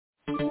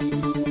We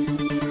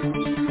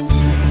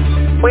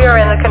are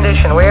in the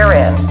condition we are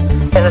in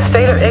the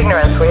state of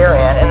ignorance we are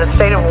in the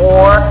state of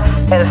war,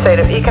 in the state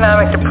of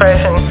economic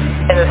depression,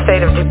 in the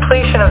state of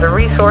depletion of the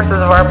resources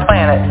of our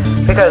planet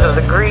because of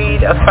the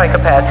greed of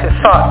psychopaths who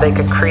thought they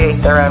could create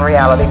their own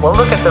reality. Well,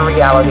 look at the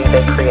reality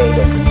they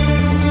created.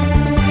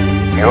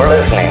 You're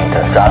listening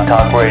to SOTT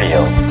Talk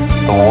Radio,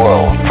 the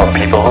world for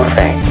people who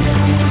think.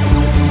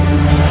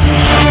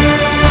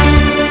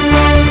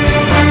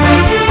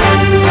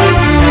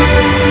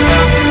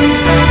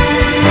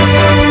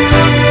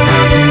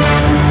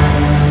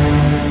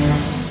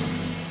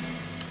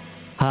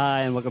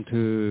 Welcome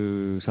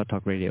to SOTT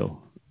Talk Radio.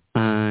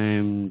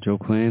 I'm Joe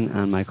Quinn,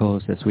 and my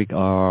co-hosts this week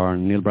are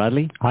Neil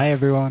Bradley. Hi,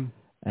 everyone.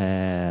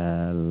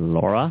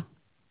 Laura.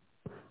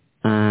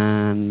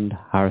 And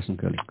Harrison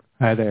Curley.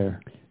 Hi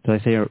there.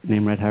 Did I say your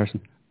name right, Harrison?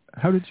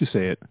 How did you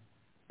say it?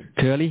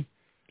 Curley?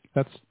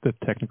 That's the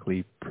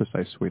technically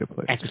precise way to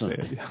play. Excellent.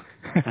 To say it.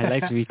 I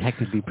like to be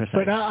technically precise.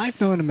 But I've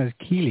known him as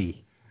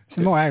Keeley. It's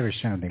more Irish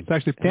sounding. It's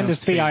actually then there's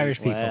three Irish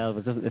people. Well,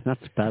 but it's not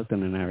spelled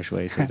in an Irish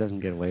way, so it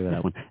doesn't get away with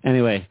that one.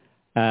 Anyway,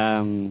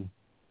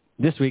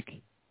 this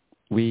week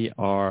we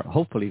are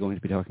hopefully going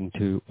to be talking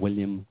to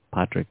William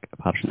Patrick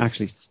Patterson.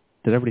 Actually,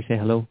 did everybody say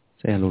hello?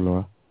 Say hello,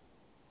 Laura.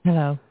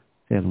 Hello.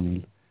 Say hello,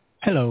 Neil.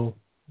 Hello.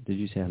 Did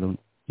you say hello?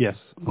 Yes.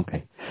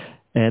 Okay.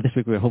 This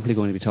week we're hopefully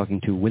going to be talking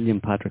to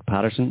William Patrick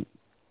Patterson.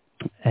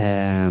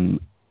 Mr.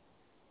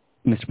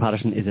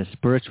 Patterson is a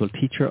spiritual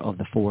teacher of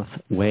the Fourth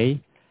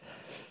Way,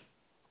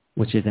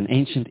 which is an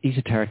ancient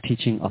esoteric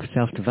teaching of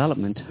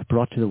self-development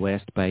brought to the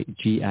West by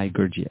G.I.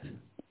 Gurdjieff.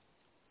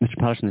 Mr.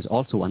 Patterson is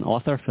also an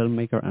author,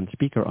 filmmaker, and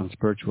speaker on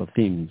spiritual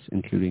themes,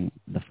 including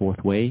the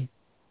Fourth Way,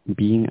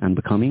 Being and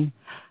Becoming,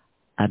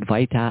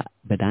 Advaita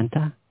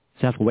Vedanta,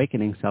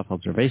 Self-Awakening,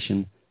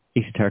 Self-Observation,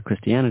 Esoteric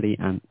Christianity,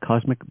 and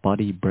Cosmic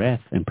Body Breath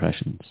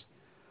Impressions,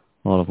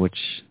 all of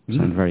which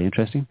sound very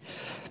interesting.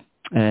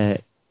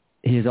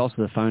 He is also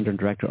the founder and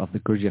director of the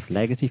Gurdjieff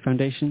Legacy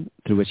Foundation,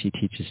 through which he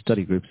teaches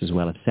study groups as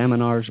well as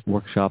seminars,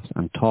 workshops,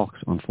 and talks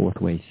on Fourth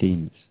Way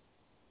themes.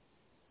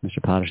 Mr.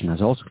 Patterson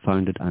has also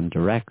founded and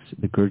directs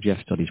the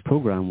Gurdjieff Studies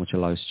program, which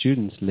allows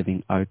students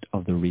living out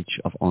of the reach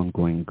of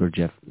ongoing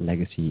Gurdjieff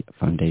Legacy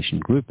Foundation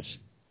groups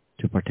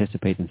to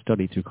participate and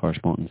study through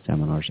correspondence,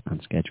 seminars,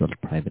 and scheduled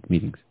private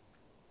meetings.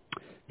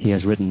 He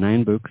has written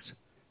 9 books,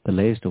 the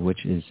latest of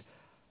which is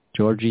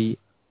Georges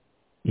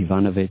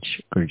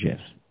Ivanovich Gurdjieff,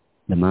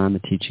 The Man, the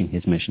Teaching,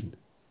 His Mission.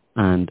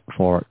 And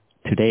for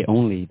today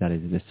only, that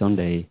is this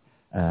Sunday,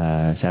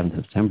 7th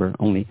of September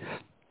only,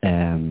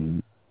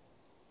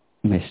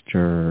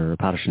 Mr.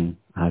 Patterson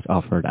has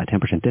offered a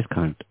 10%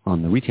 discount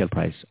on the retail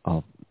price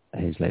of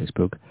his latest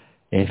book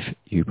if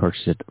you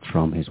purchase it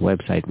from his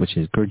website, which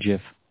is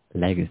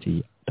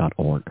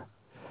gurdjiefflegacy.org.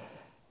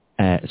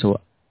 So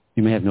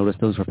you may have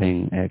noticed, those who are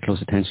paying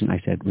close attention, I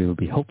said we will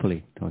be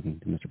hopefully talking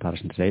to Mr.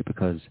 Patterson today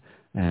because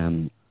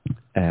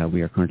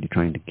we are currently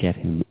trying to get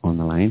him on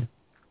the line.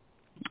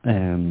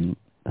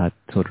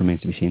 So it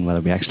remains to be seen whether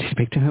we actually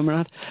speak to him or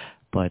not.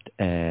 But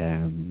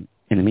in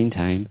the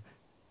meantime,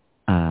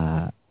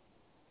 hang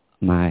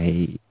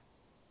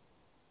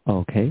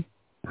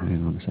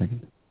on a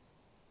second.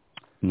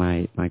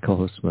 My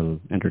co-host will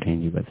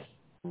entertain you with.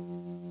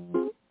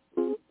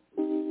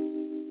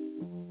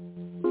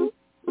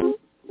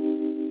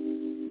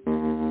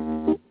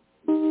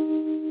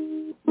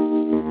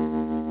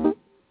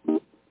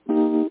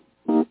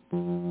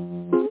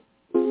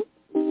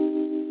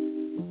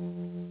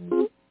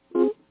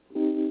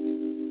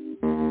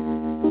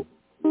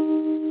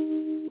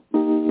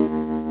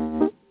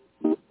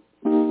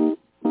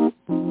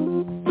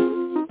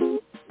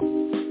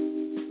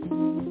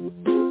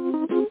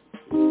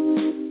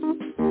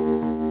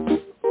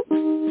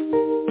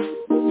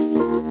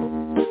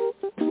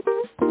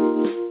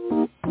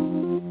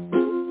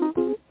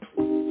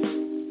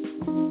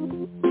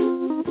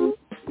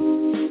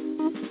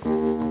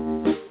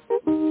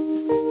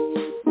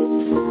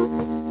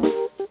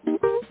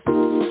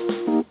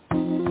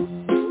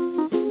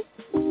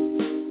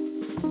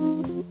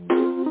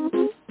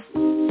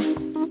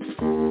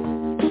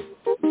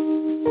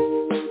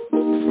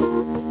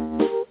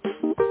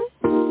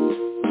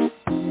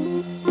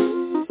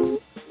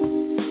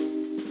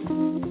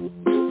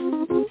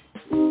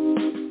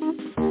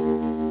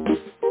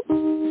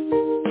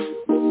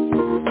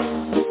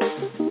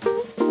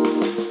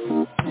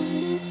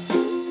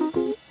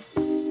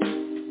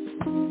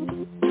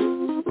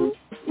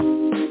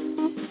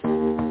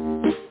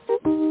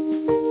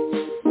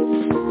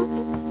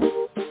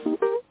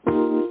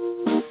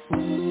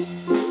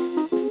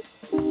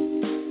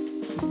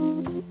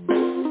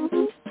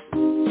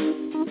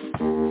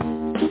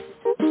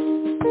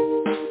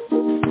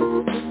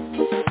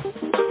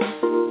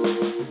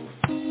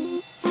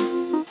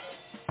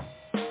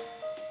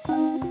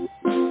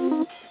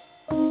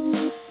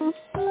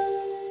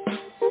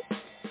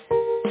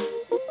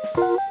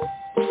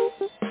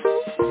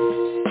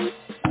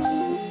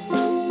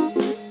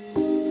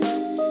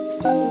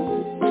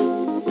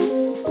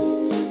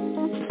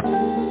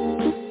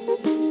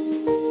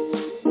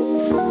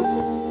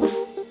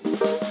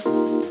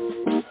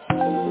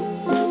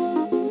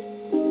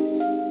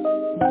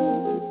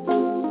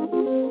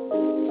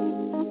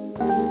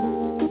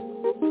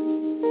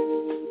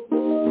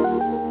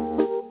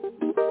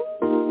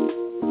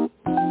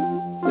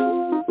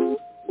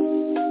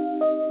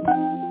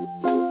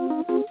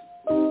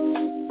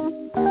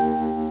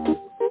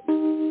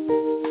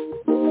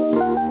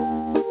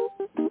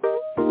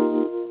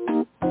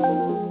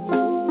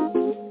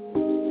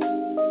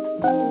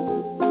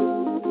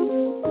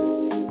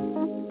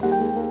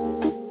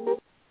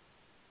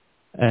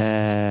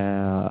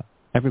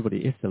 Everybody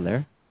is still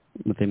there,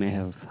 but they may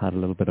have had a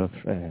little bit of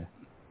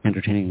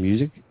entertaining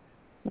music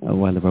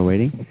while they were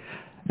waiting.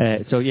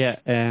 That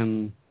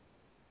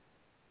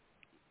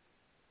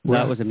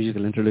was a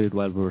musical interlude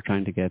while we were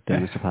trying to get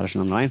Mr.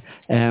 Patterson online.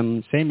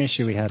 Same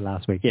issue we had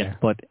last week. Yeah,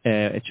 but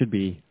it should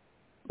be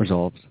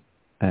resolved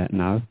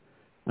now.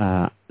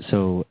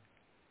 So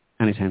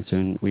anytime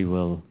soon we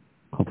will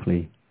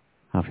hopefully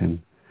have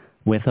him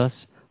with us.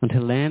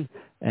 Until then,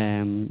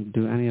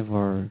 do any of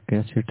our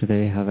guests here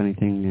today have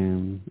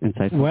anything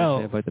insightful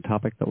to say about the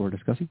topic that we're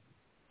discussing?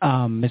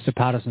 Mr.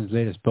 Patterson's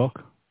latest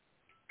book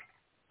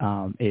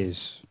is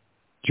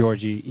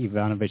Georges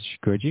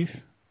Gurdjieff.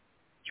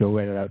 Joe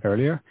read it out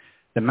earlier.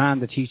 The Man,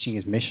 the Teaching,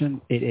 His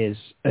Mission. It is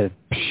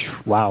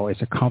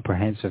it's a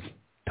comprehensive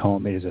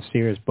tome. It is a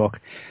serious book.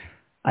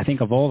 I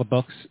think of all the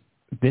books,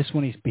 this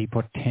one he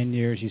put 10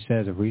 years, he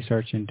says, of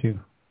research into.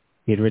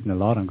 He had written a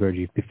lot on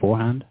Gurdjieff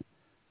beforehand.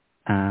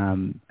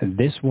 And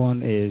this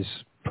one is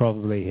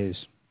probably his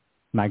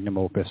magnum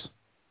opus.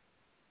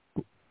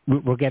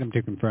 We'll get him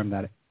to confirm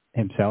that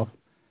himself.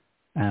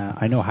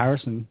 I know,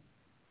 Harrison,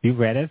 you've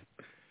read it?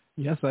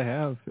 Yes, I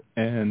have.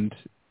 And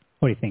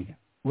what do you think?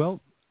 Well,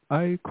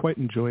 I quite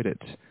enjoyed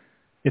it.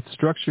 It's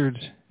structured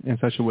in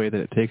such a way that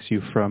it takes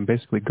you from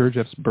basically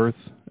Gurdjieff's birth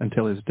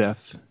until his death,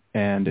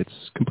 and it's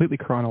completely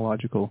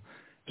chronological.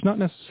 It's not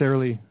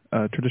necessarily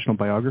a traditional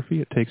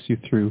biography. It takes you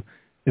through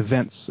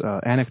events,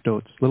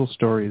 anecdotes, little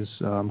stories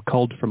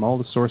culled from all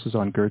the sources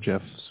on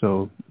Gurdjieff,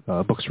 so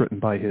books written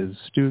by his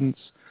students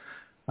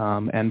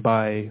and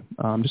by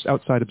just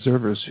outside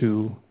observers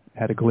who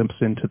had a glimpse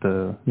into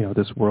the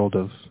this world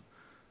of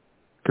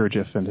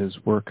Gurdjieff and his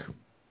work.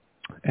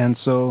 And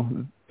so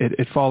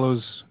it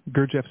follows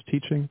Gurdjieff's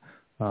teaching,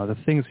 the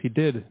things he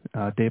did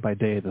day by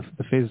day, the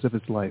phases of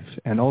his life,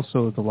 and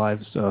also the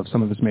lives of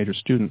some of his major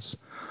students,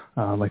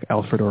 like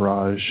Alfred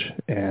Orage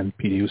and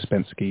P.D.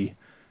 Uspensky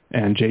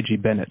and J.G.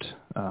 Bennett.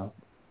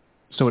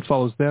 So it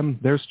follows them,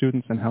 their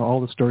students, and how all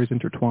the stories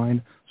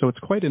intertwine. So it's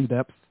quite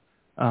in-depth.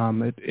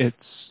 It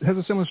has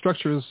a similar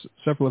structure as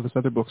several of his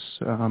other books.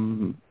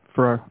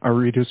 For our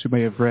readers who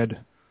may have read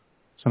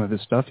some of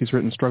his stuff, he's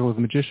written Struggle of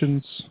the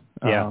Magicians,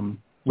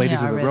 Ladies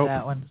of the Rope.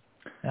 That one.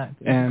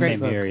 And great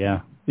here,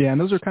 yeah. Yeah, and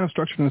those are kind of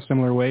structured in a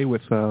similar way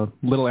with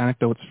little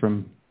anecdotes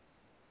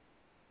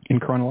in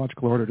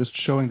chronological order, just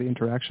showing the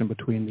interaction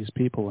between these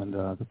people and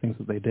the things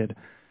that they did.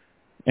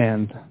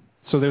 And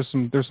so there's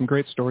some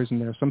great stories in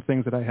there. Some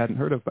things that I hadn't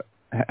heard of, but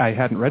I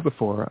hadn't read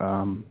before.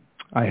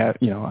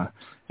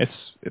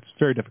 It's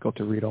very difficult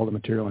to read all the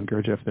material on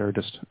Gurdjieff. There are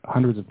just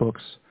hundreds of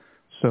books.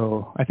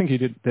 So I think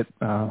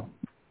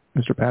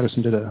Mr.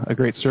 Patterson did a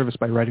great service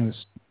by writing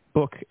this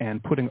book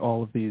and putting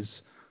all of these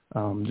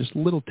just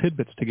little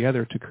tidbits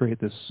together to create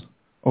this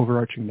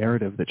overarching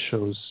narrative that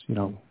shows,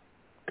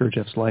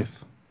 Gurdjieff's life.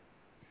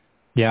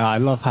 Yeah, I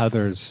love how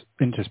there's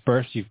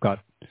interspersed. You've got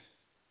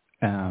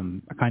a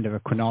kind of a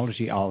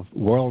chronology of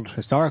world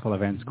historical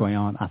events going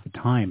on at the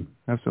time.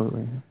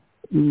 Absolutely.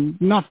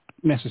 Not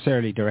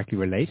necessarily directly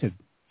related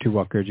to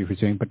what Gurdjieff was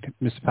doing, but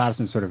Mr.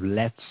 Patterson sort of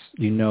lets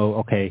you know,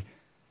 okay,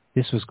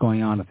 this was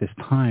going on at this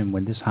time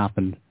when this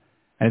happened.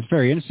 And it's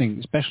very interesting,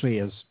 especially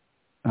as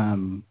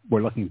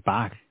we're looking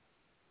back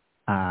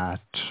at,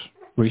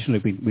 recently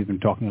we've been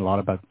talking a lot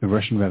about the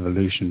Russian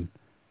Revolution,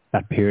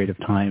 that period of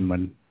time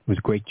when there was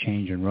great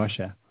change in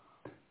Russia.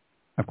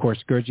 Of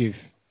course, Gurdjieff,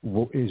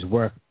 his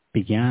work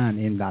began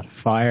in that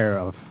fire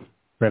of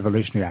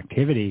revolutionary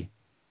activity,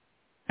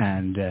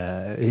 and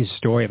his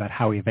story about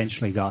how he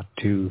eventually got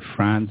to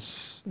France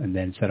and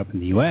then set up in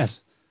the U.S.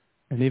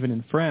 And even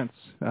in France,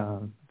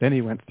 then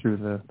he went through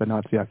the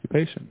Nazi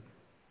occupation.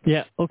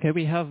 Yeah, okay,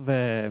 we have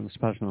Mr.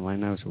 Patterson on the line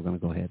now, so we're going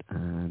to go ahead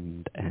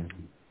and...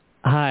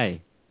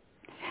 Hi.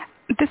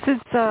 This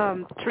is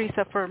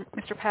Teresa for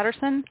Mr.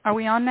 Patterson. Are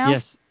we on now?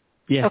 Yes,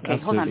 okay,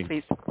 absolutely. hold on,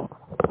 please.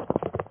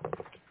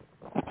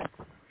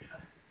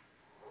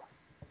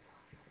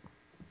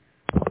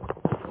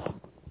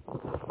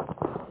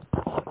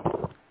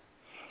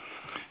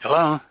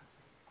 Hello.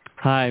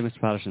 Hi, Mr.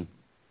 Patterson.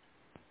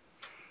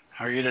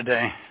 How are you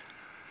today?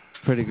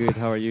 Pretty good.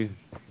 How are you?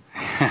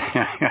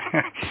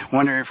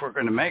 Wondering if we're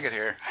going to make it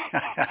here.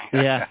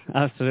 Yeah,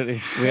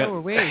 absolutely.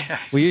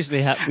 We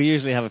usually have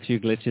a few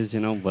glitches,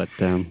 but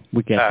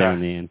we get there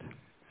in the end.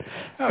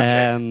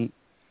 Okay.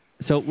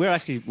 So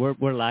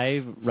we're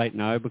live right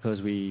now because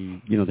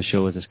the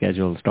show is a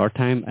scheduled start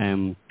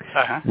time.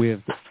 We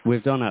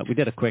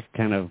did a quick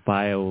kind of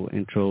bio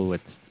intro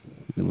with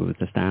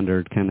the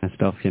standard kind of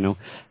stuff,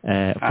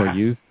 for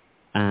you,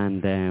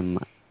 and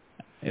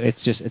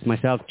it's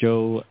myself,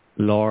 Joe,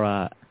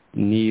 Laura,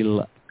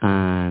 Neil,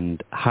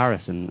 and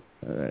Harrison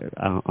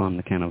on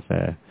the kind of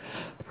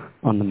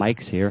on the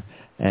mics here.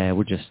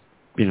 We're just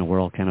we're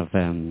all kind of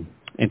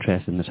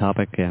interested in the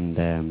topic,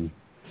 and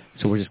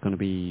so we're just going to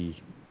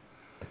be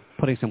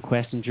putting some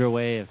questions your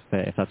way if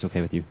that's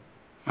okay with you.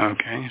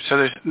 Okay,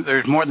 so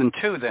there's more than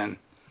two then.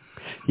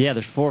 Yeah,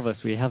 there's four of us.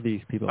 We have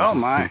these people. Oh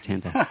my! Who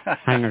tend to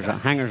hangers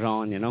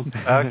on,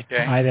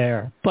 Okay. Hi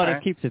there. But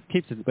it keeps it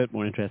a bit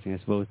more interesting, I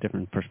suppose.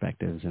 Different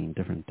perspectives and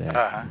different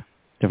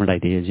different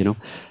ideas, you know.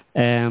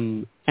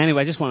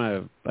 Anyway, I just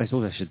want to, I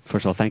suppose I should,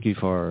 first of all, thank you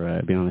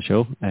for being on the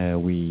show.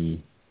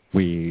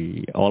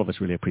 We all of us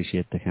really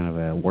appreciate the kind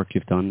of work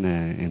you've done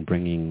in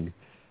bringing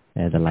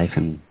the life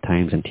and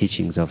times and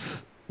teachings of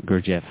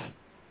Gurdjieff,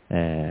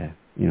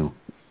 you know,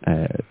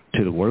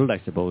 to the world, I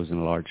suppose, in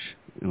a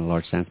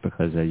large sense,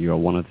 because you are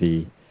one of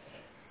the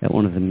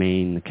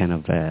main kind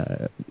of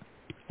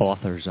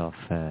authors of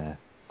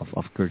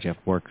Gurdjieff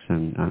works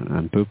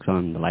and books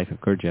on the life of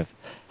Gurdjieff.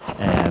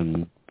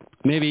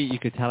 Maybe you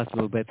could tell us a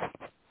little bit.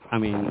 I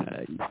mean,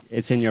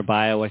 it's in your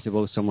bio, I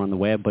suppose, somewhere on the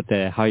web, but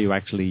how you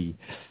actually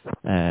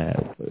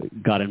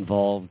got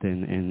involved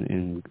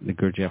in the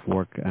Gurdjieff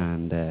work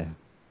and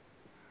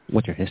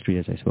what your history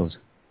is, I suppose,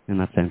 in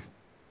that sense.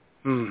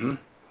 Mm-hmm.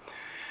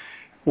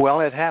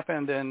 Well, it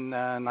happened in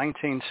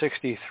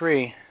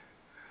 1963.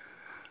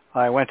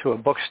 I went to a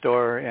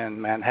bookstore in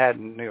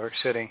Manhattan, New York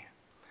City,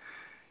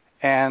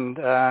 and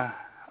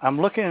I'm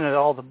looking at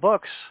all the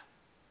books,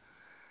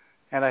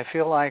 and I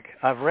feel like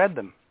I've read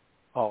them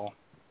all.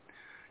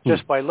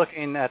 Just by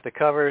looking at the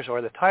covers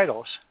or the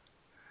titles.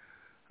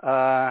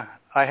 I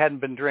hadn't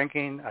been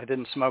drinking. I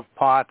didn't smoke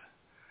pot.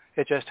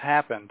 It just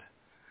happened.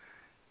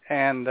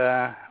 And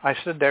I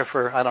stood there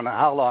for I don't know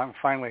how long.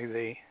 Finally,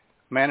 the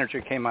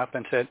manager came up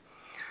and said,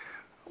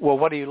 well,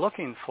 what are you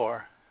looking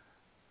for?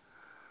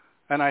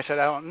 And I said,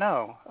 I don't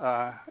know.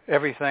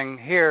 Everything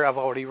here I've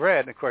already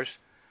read. Of course,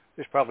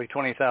 there's probably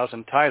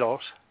 20,000 titles.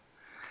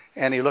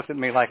 And he looked at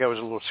me like I was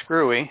a little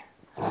screwy.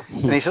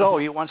 And he said, oh,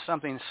 you want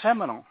something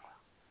seminal?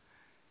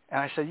 And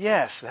I said,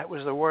 yes, that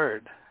was the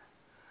word.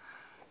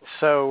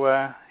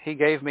 So he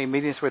gave me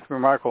Meetings with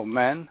Remarkable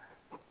Men.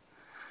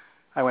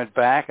 I went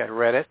back. I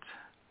read it.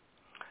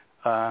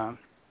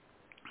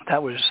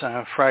 That was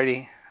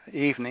Friday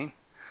evening.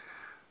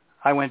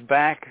 I went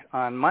back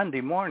on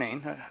Monday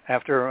morning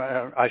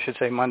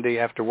Monday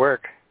after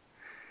work,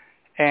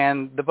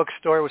 and the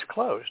bookstore was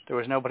closed. There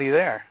was nobody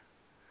there.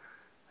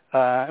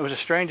 It was the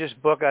strangest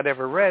book I'd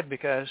ever read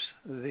because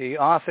the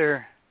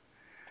author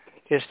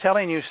is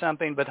telling you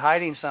something but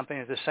hiding something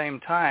at the same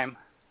time.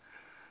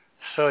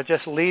 So it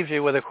just leaves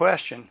you with a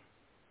question.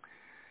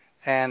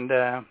 And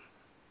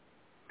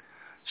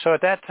so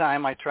at that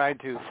time, I tried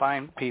to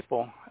find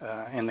people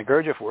in the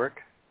Gurdjieff work.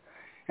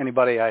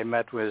 Anybody I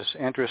met was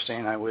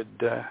interesting, I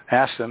would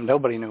ask them.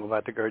 Nobody knew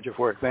about the Gurdjieff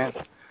work then.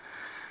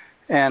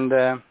 And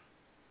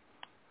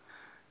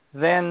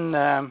then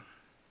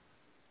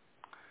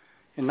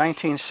in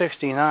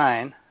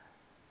 1969,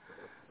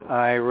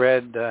 I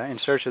read In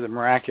Search of the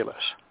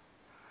Miraculous.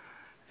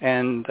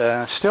 And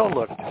still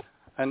looked,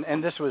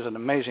 and this was an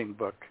amazing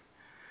book.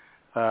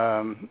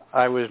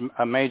 I was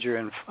a major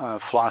in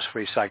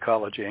philosophy,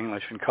 psychology,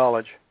 English in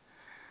college,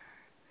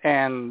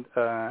 and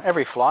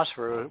every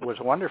philosopher was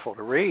wonderful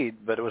to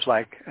read, but it was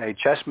like a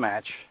chess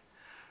match.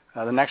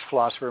 The next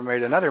philosopher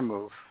made another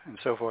move, and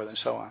so forth and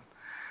so on.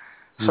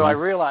 Mm-hmm. So I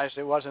realized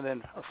it wasn't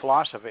in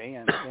philosophy,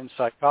 and in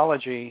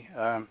psychology,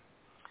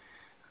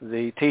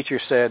 the teacher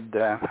said,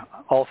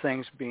 all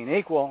things being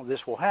equal, this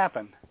will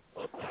happen.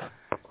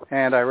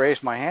 And I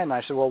raised my hand and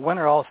I said, well, when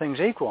are all things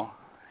equal?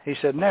 He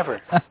said,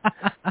 never.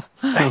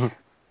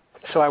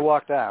 So I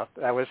walked out.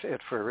 That was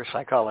it for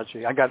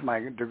psychology. I got my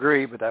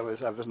degree, but I was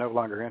no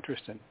longer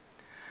interested.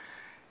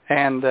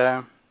 And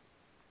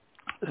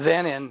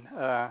then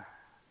I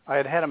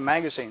had a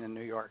magazine in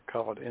New York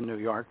called In New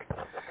York.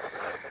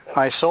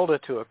 I sold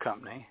it to a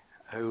company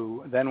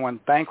who then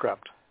went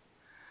bankrupt.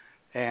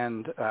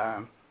 And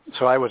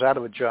so I was out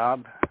of a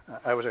job.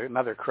 I was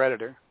another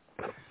creditor.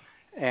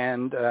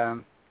 And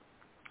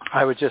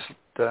I was just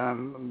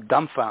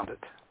dumbfounded.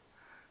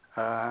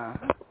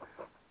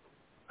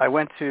 I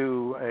went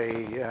to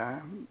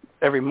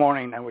every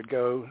morning I would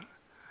go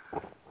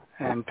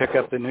and pick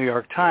up the New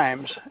York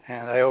Times,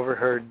 and I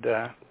overheard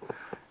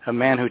a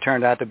man who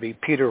turned out to be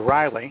Peter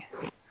Riley,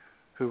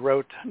 who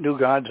wrote New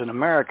Gods in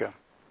America.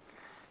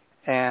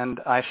 And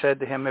I said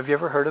to him, have you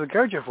ever heard of the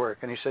Gurdjieff work?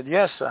 And he said,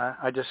 yes,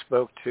 I just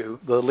spoke to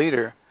the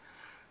leader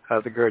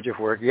of the Gurdjieff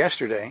work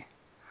yesterday.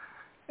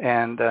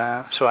 And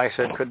so I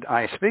said, could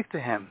I speak to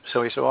him?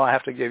 So he said, well, I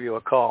have to give you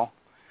a call.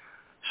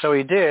 So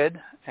he did,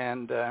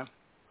 and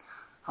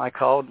I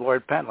called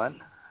Lord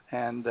Pentland,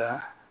 and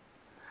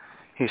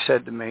he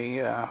said to me,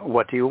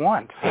 what do you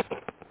want?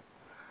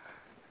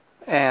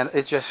 And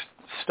it just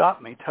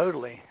stopped me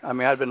totally. I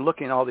mean, I'd been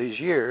looking all these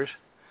years.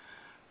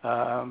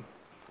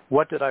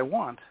 What did I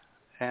want?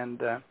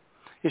 And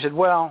he said,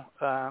 well,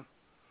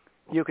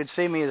 you could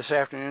see me this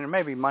afternoon, or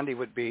maybe Monday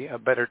would be a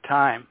better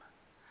time.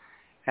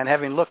 And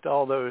having looked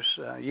all those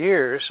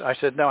years, I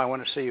said, no, I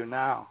want to see you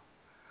now.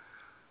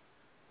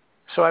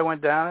 So I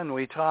went down and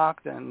we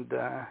talked, and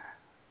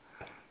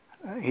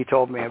he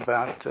told me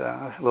about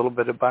a little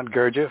bit about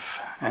Gurdjieff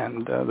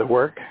and the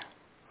work.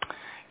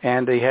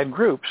 And he had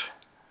groups.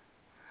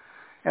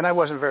 And I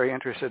wasn't very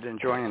interested in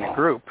joining a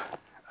group.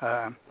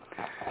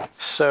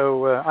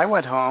 So I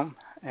went home,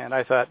 and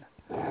I thought,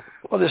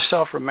 well, this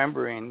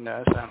self-remembering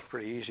sounds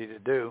pretty easy to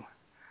do.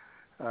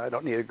 I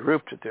don't need a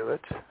group to do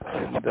it.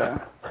 And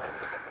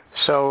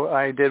so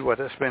I did what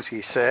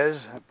Ouspensky says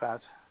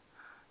about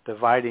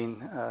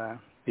dividing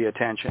the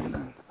attention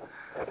and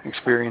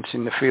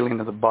experiencing the feeling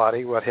of the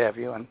body, what have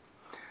you. And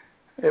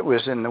it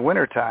was in the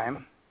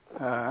wintertime.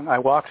 I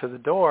walked to the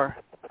door,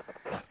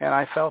 and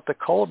I felt the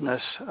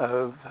coldness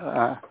of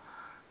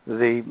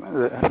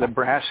the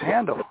brass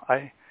handle.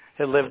 I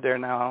had lived there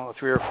now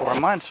 3 or 4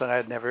 months, and I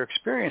had never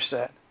experienced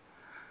that.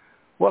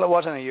 Well, it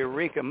wasn't a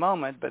eureka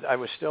moment, but I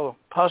was still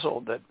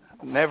puzzled that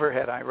never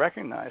had I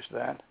recognized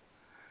that.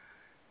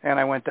 And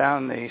I went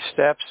down the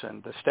steps,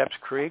 and the steps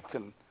creaked,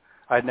 and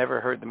I'd never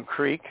heard them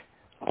creak.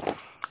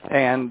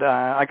 And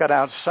I got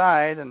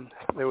outside, and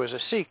there was a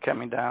Sikh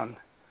coming down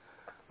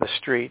the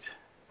street.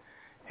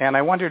 And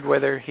I wondered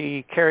whether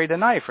he carried a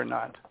knife or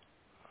not.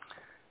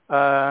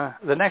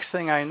 The next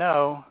thing I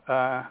know,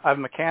 I've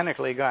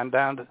mechanically gone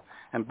down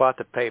and bought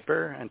the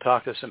paper and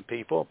talked to some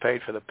people,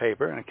 paid for the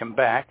paper, and come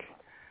back.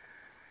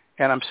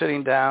 And I'm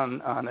sitting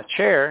down on a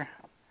chair,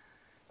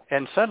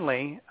 and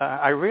suddenly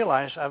I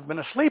realized I've been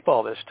asleep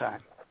all this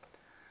time.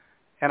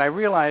 And I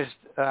realized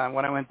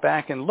when I went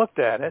back and looked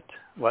at it,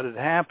 what had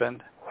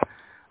happened,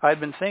 I'd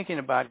been thinking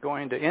about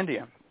going to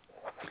India.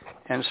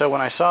 And so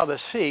when I saw the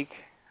Sikh,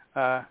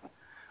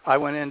 I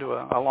went into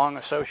a long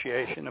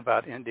association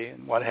about India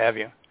and what have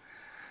you.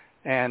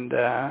 And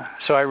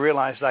so I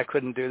realized I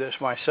couldn't do this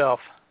myself.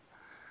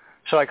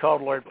 So I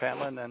called Lord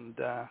Pentland, and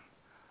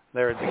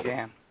there it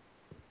began.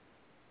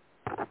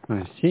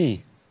 I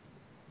see.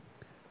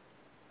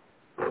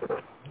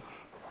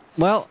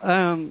 Well,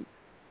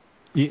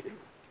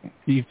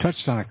 you've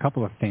touched on a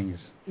couple of things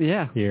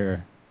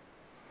here.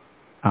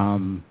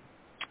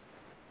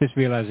 This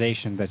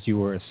realization that you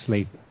were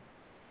asleep.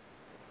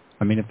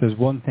 I mean, if there's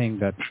one thing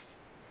that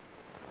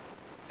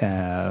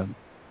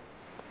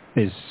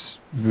is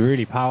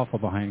really powerful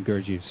behind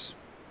Gurdjieff's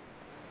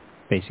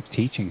basic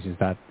teachings is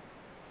that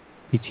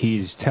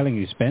he's telling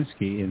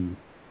Uspensky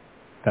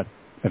that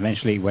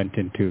eventually went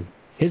into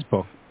his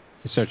book,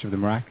 The Search of the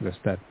Miraculous,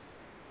 that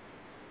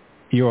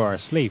you are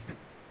asleep.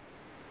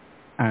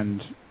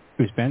 And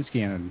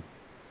Uspensky, and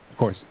of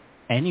course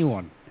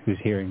anyone who's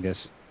hearing this,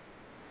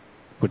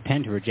 would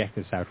tend to reject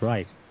this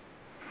outright.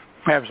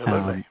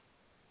 Absolutely.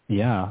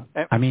 Yeah.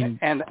 I mean,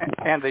 and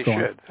they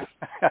should.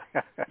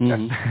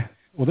 Mm-hmm.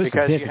 Well, this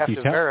because is you have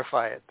to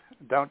verify it.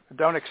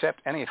 Don't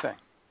accept anything.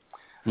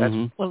 That's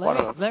one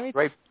of the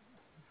great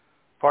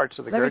parts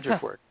of the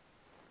Gurdjieff work.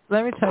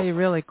 Let me tell you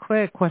really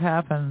quick what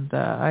happened.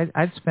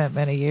 I'd spent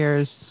many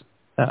years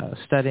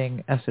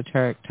studying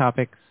esoteric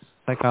topics,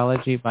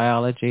 psychology,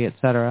 biology,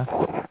 etc.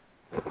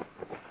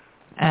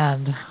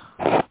 And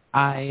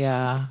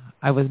I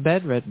was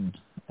bedridden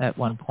at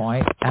one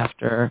point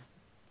after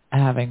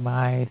having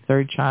my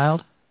third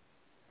child.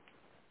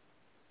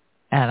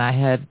 And I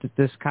had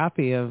this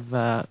copy of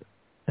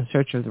In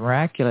Search of the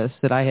Miraculous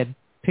that I had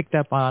picked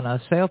up on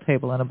a sale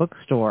table in a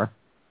bookstore.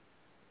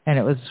 And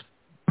it was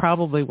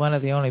probably one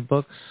of the only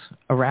books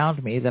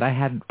around me that I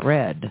hadn't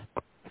read.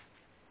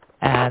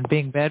 And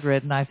being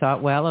bedridden, I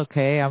thought, well,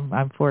 okay,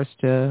 I'm forced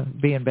to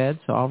be in bed,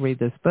 so I'll read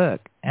this book.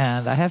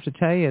 And I have to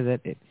tell you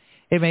that it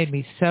made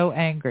me so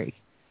angry.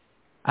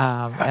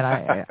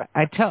 And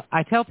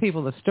I tell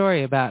people the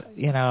story about,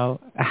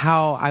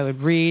 how I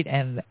would read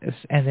and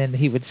then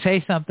he would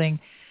say something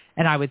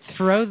and I would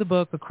throw the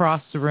book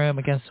across the room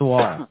against the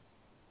wall.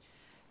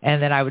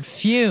 And then I would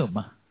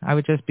fume. I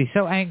would just be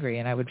so angry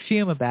and I would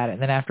fume about it.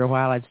 And then after a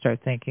while I'd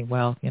start thinking,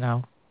 well,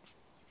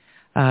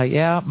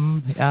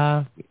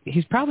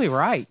 he's probably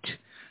right.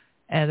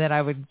 And then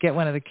I would get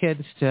one of the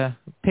kids to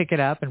pick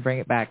it up and bring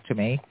it back to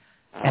me.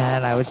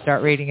 And I would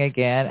start reading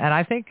again. And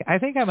I think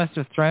I must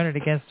have thrown it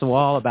against the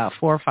wall about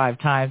 4 or 5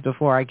 times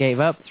before I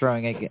gave up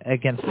throwing it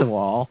against the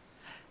wall.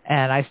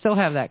 And I still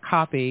have that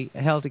copy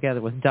held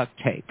together with duct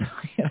tape.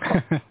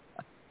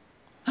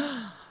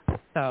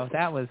 So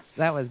that was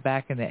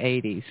back in the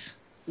 80s.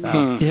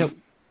 So. Yeah,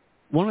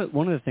 one of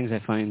the things I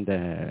find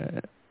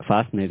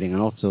fascinating,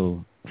 and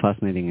also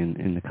fascinating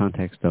in the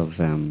context of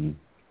some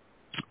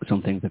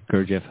things that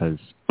Gurdjieff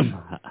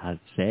has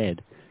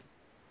said,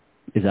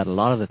 is that a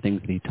lot of the things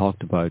that he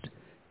talked about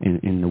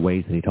in the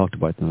ways that he talked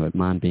about them, about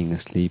man being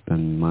asleep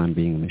and man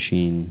being a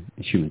machine,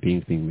 human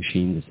beings being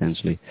machines,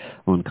 essentially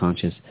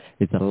unconscious,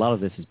 is that a lot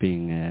of this is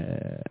being,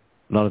 a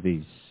lot of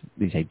these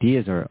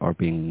ideas are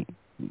being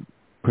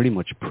pretty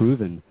much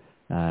proven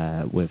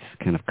with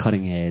kind of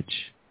cutting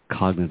edge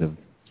cognitive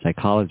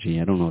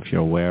psychology. I don't know if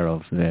you're aware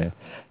of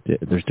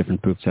there's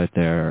different books out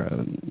there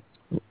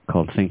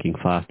called Thinking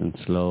Fast and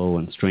Slow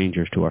and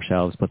Strangers to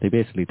Ourselves, but they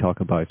basically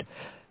talk about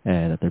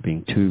that there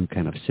being 2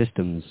 kind of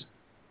systems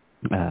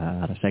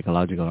at a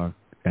psychological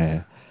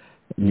or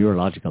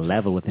neurological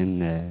level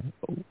within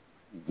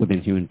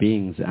human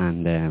beings,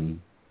 and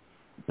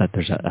that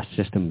there's a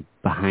system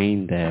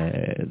behind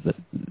the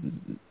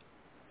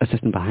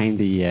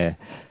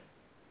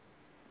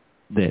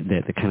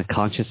kind of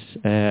conscious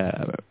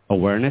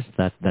awareness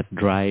that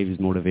drives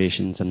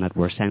motivations, and that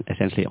we're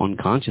essentially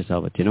unconscious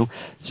of it,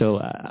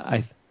 So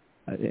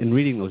in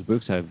reading those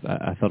books, I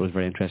thought it was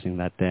very interesting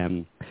that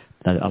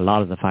that a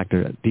lot of the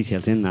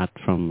details in that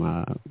from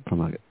a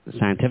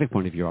scientific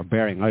point of view are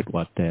bearing out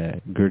what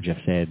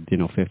Gurdjieff said,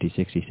 50,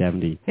 60,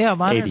 70,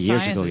 80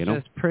 years ago, is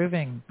just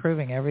proving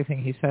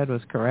everything he said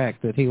was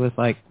correct, that he was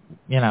like,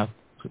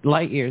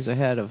 light years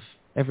ahead of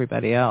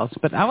everybody else.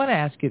 But I want to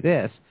ask you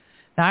this.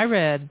 Now, I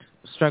read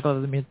Struggle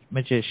of the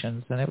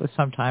Magicians, and it was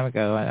some time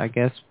ago, I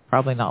guess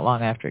probably not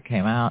long after it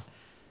came out,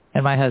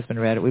 and my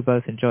husband read it. We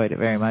both enjoyed it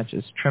very much.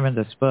 It's a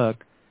tremendous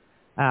book.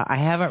 I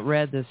haven't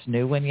read this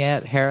new one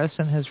yet.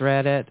 Harrison has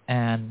read it,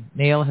 and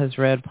Neil has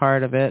read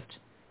part of it,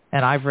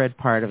 and I've read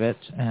part of it,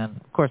 and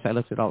of course I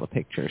looked at all the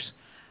pictures.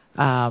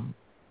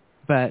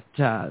 But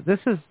this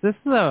is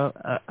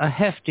a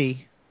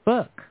hefty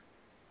book,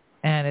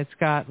 and it's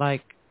got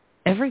like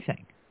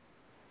everything.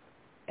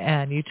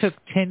 And you took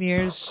 10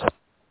 years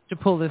to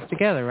pull this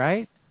together,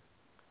 right?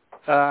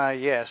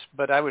 Yes,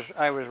 but I was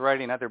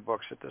writing other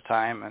books at the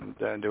time and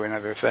doing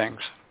other things.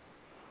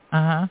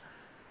 Uh-huh.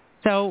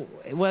 So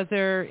was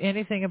there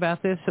anything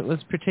about this that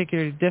was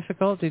particularly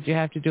difficult? Did you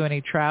have to do any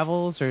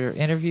travels or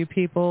interview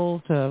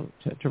people to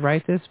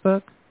write this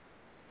book?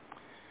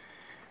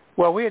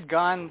 Well, we had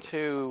gone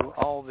to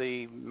all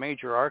the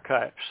major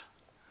archives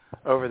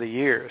over the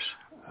years.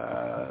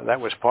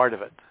 That was part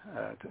of it,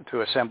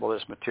 to assemble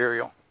this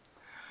material.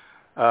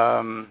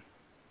 That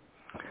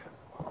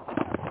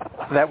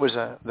was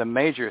the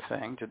major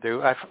thing to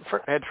do. I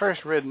had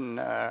first written,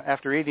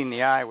 after Eating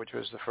the Eye, which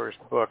was the first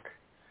book,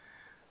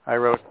 I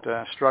wrote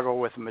Struggle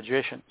with the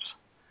Magicians.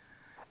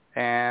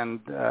 And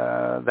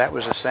that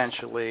was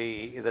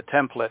essentially the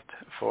template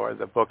for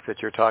the book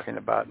that you're talking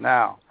about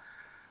now,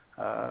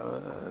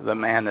 The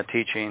Man, the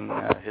Teaching,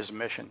 His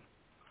Mission.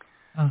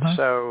 Uh-huh.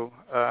 So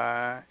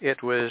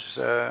it was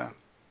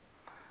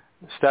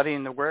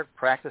studying the work,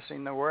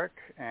 practicing the work,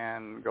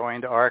 and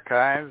going to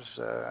archives,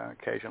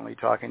 occasionally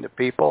talking to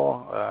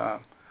people,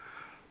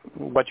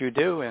 what you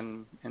do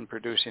in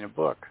producing a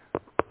book.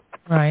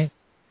 Right.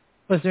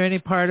 Was there any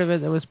part of it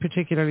that was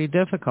particularly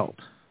difficult?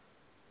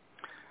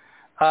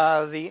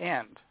 The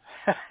end.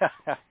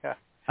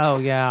 Oh,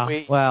 yeah.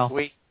 We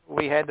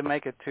had to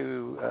make it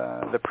to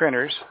the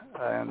printers,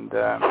 and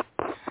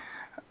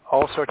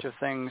all sorts of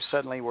things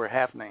suddenly were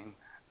happening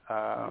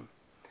that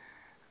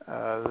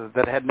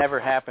had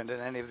never happened in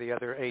any of the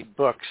other 8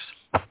 books.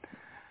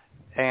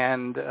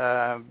 And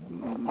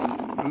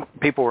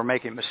people were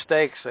making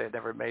mistakes they had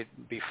never made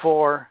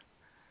before.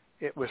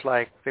 It was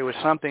like there was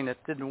something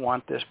that didn't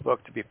want this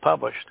book to be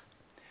published.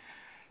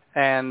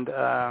 And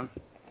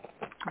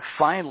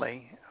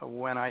finally,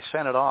 when I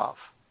sent it off,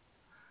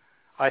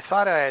 I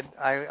thought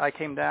I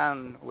came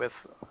down with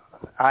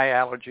eye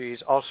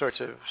allergies, all sorts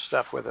of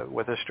stuff with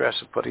the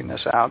stress of putting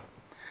this out.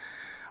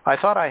 I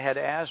thought I had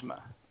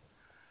asthma,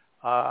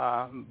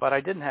 but I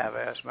didn't have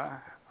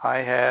asthma. I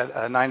had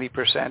a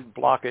 90%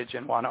 blockage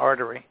in one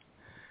artery.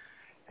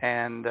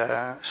 And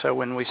so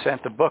when we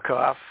sent the book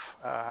off,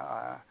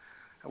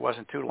 it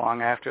wasn't too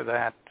long after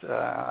that,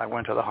 I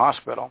went to the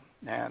hospital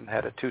and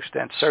had a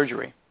 2-stent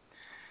surgery.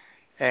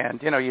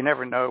 And, you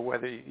never know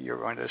whether you're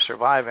going to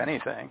survive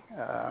anything.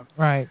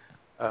 Right.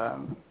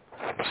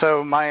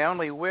 So my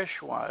only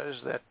wish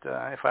was that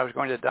if I was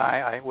going to die,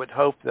 I would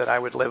hope that I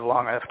would live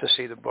long enough to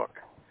see the book.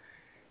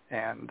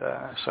 And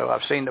so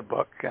I've seen the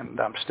book,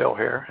 and I'm still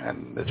here,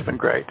 and it's been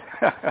great.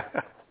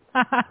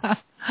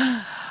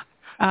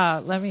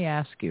 Let me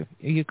ask you.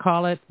 You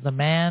call it The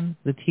Man,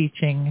 the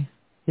Teaching,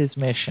 His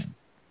Mission.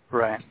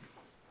 Right.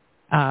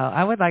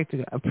 I would like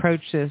to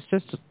approach this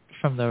just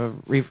from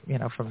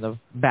the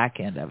back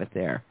end of it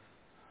there.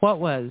 What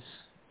was,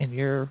 in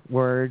your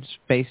words,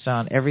 based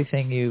on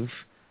everything you've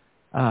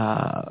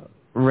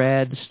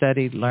read,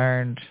 studied,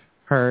 learned,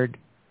 heard,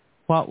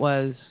 what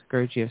was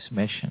Gurdjieff's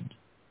mission?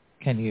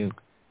 Can you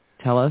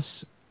tell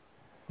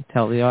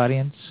the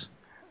audience?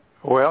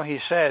 Well, he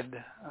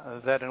said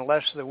that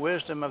unless the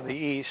wisdom of the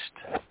East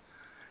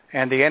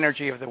and the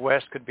energy of the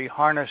West could be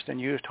harnessed and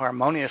used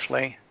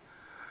harmoniously,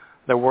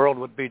 the world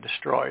would be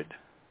destroyed.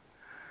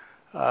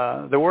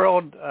 The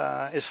world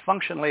is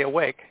functionally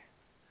awake,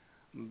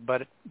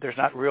 but there's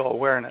not real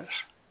awareness.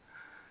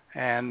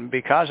 And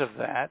because of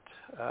that,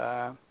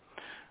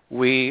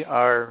 we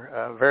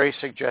are very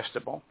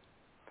suggestible.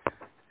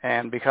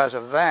 And because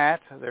of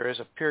that, there is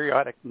a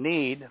periodic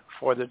need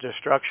for the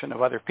destruction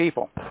of other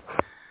people,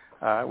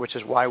 which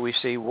is why we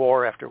see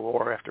war after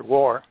war after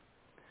war.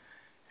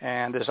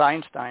 And as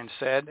Einstein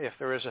said, if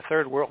there is a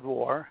third world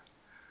war,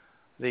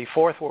 the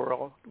fourth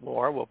world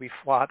war will be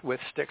fought with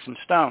sticks and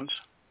stones.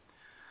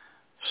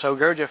 So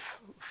Gurdjieff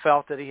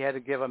felt that he had to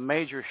give a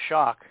major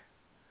shock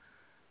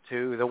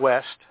to the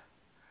West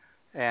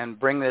and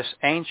bring this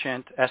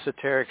ancient,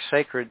 esoteric,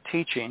 sacred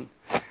teaching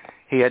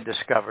he had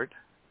discovered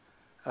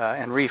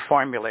and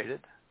reformulated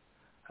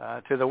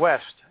to the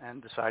West,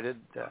 and decided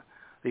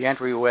the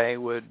entryway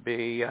would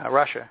be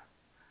Russia.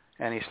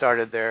 And he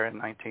started there in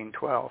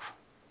 1912.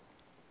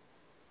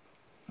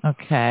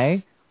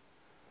 Okay.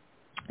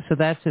 So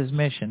that's his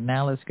mission.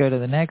 Now let's go to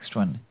the next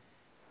one,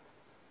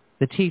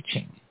 the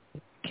teaching.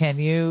 Can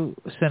you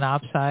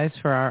synopsize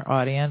for our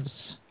audience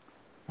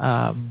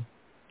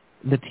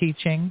the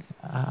teaching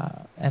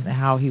and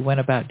how he went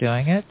about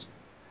doing it?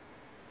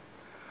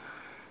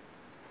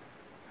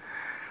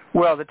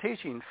 Well, the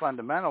teaching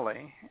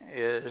fundamentally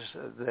is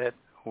that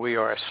we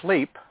are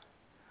asleep.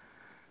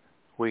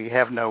 We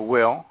have no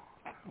will.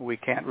 We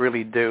can't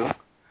really do.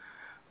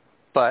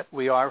 But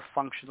we are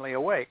functionally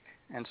awake.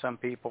 And some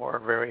people are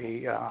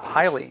very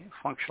highly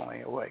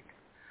functionally awake.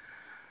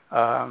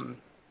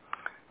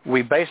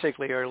 We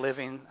basically are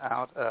living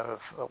out of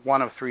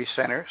one of three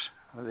centers,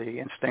 the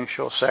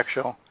instinctual,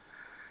 sexual,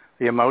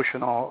 the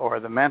emotional, or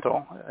the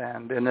mental.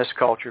 And in this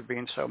culture,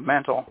 being so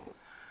mental,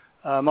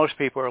 most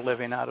people are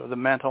living out of the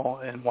mental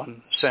in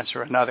one sense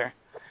or another.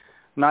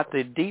 Not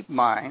the deep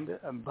mind,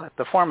 but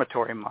the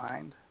formatory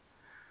mind.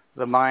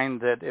 The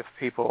mind that if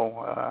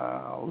people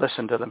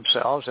listen to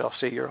themselves, they'll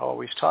see you're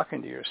always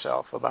talking to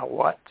yourself about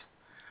what?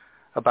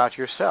 About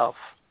yourself,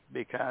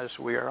 because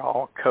we are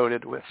all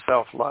coded with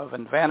self-love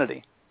and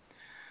vanity.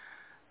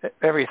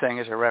 Everything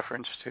is a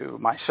reference to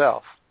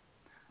myself,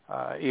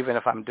 even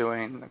if I'm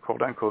doing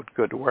quote-unquote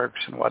good works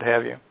and what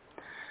have you.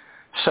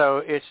 So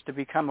it's to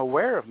become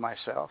aware of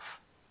myself,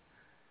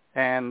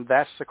 and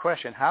that's the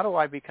question. How do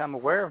I become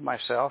aware of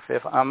myself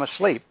if I'm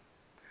asleep?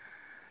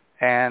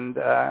 And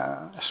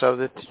so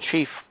the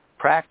chief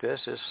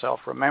practice is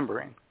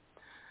self-remembering.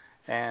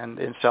 And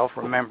in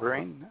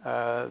self-remembering,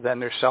 then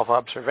there's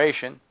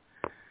self-observation.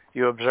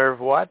 You observe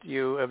what?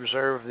 You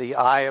observe the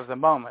I of the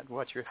moment,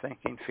 what you're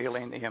thinking,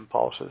 feeling, the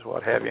impulses,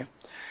 what have you.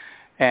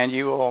 And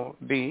you will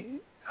be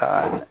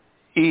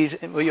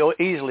you'll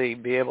easily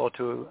be able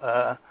to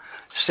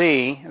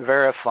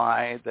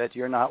verify that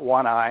you're not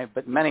one eye,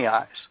 but many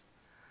eyes.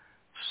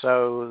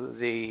 So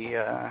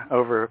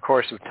over a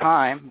course of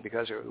time,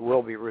 because there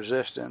will be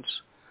resistance,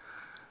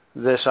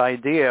 this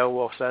idea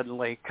will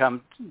suddenly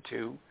come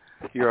to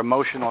your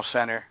emotional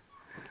center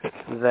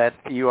that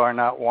you are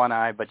not one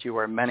eye, but you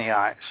are many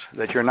eyes,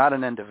 that you're not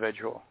an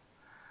individual,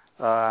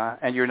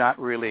 and you're not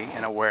really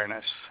in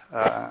awareness,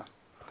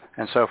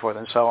 and so forth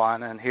and so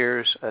on. And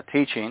here's a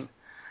teaching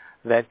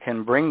that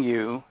can bring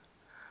you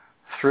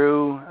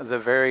through the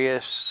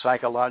various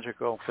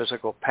psychological,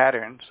 physical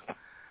patterns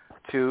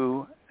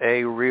to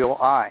a real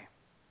I.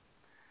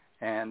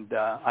 And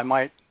I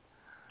might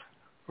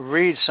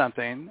read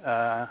something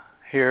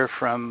here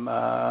from,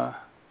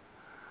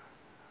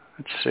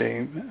 let's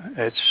see,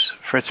 it's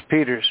Fritz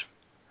Peters,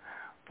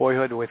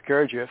 Boyhood with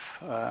Gurdjieff.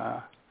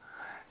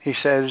 He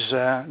says,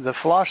 the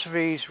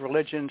philosophies,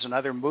 religions, and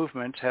other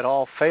movements had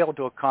all failed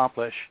to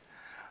accomplish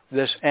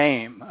this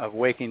aim of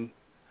waking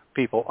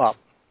people up.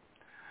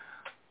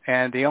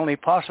 And the only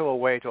possible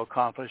way to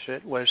accomplish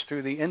it was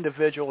through the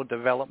individual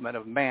development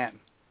of man.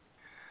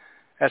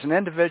 As an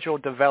individual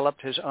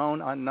developed his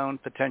own unknown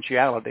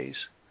potentialities,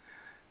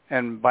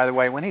 and by the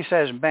way, when he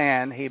says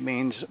man, he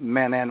means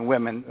men and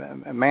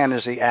women. Man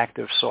is the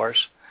active source.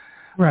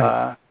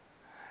 Right.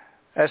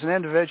 As an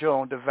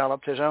individual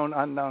developed his own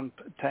unknown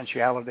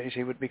potentialities,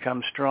 he would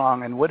become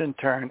strong and would in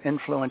turn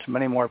influence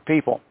many more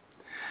people.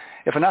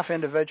 If enough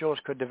individuals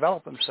could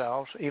develop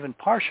themselves, even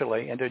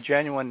partially, into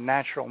genuine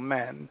natural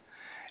men,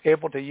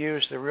 able to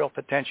use the real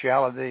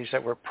potentialities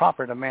that were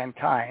proper to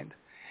mankind,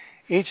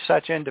 each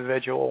such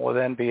individual will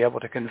then be able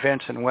to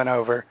convince and win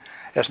over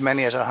as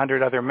many as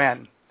 100 other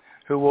men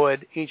who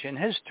would, each in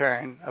his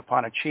turn,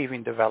 upon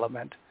achieving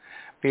development,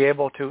 be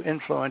able to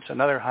influence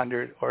another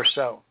 100 or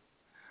so.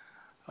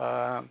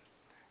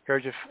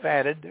 Gurdjieff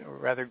added,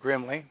 rather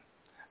grimly,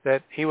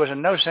 that he was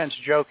in no sense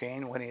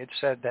joking when he had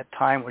said that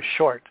time was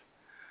short.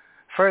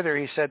 Further,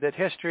 he said that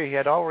history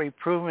had already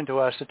proven to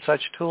us that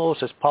such tools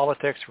as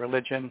politics,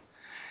 religion,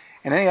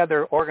 and any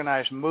other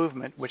organized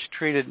movement which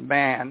treated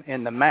man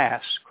in the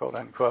mass, quote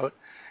unquote,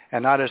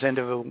 and not as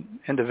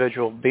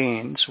individual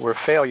beings, were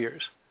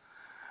failures,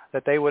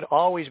 that they would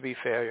always be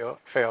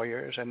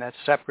failures, and that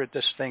separate,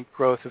 distinct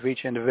growth of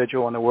each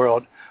individual in the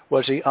world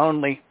was the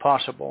only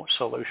possible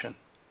solution.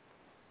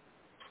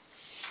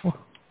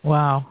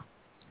 Wow.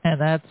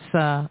 And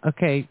that's,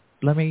 okay,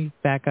 let me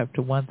back up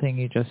to one thing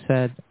you just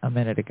said a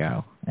minute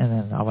ago, and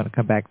then I want to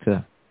come back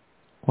to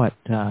what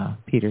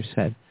Peter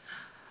said.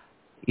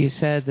 You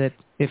said that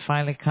it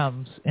finally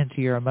comes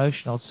into your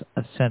emotional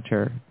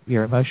center.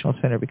 Your emotional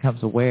center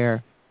becomes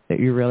aware that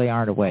you really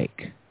aren't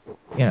awake.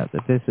 You know,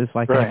 that this is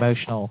like right. an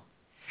emotional.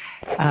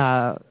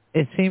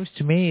 It seems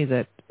to me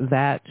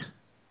that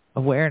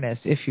awareness,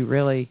 if you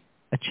really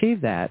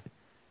achieve that,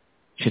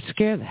 should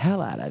scare the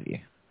hell out of you.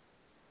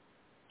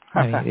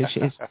 I mean,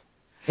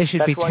 it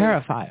should be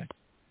terrifying.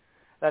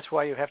 That's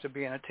why you have to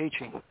be in a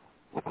teaching.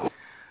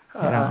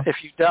 If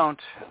you don't,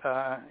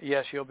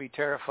 yes, you'll be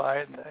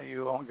terrified.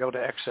 You won't go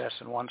to excess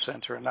in one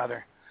sense or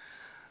another.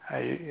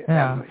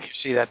 And you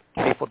see that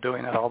people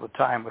doing it all the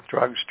time with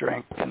drugs,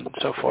 drink, and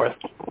so forth.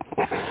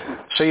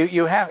 So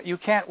you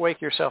can't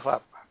wake yourself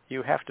up.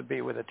 You have to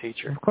be with a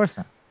teacher. Of course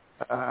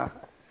not.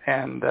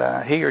 And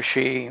he or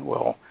she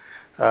will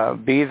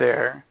be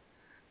there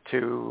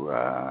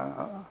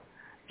to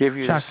give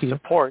you the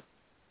support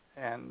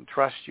and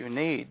trust you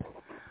need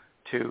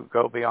to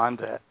go beyond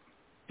that.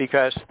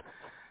 Because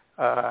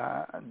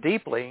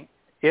deeply,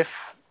 if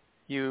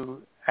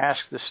you ask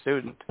the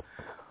student,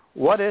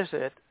 what is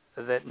it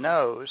that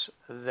knows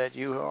that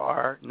you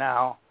are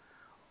now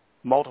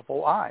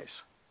multiple eyes?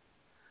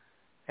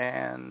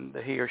 And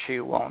he or she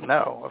won't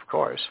know, of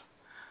course.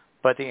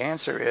 But the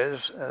answer is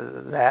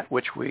that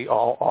which we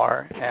all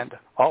are and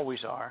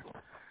always are,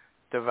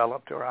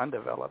 developed or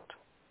undeveloped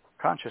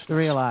consciousness. The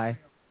real I.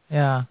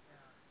 Yeah.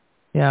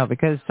 Yeah,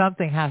 because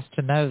something has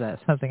to know that.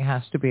 Something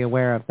has to be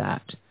aware of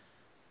that.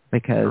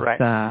 Because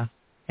right.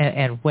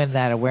 And when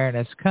that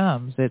awareness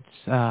comes, it's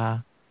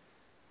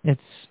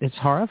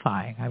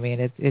horrifying. I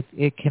mean,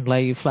 it can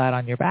lay you flat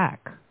on your back.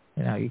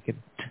 You know, you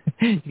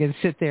can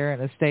sit there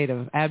in a state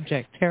of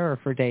abject terror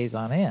for days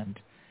on end.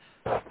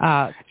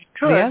 The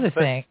other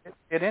thing,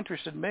 it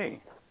interested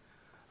me.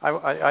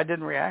 I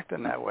didn't react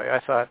in that way. I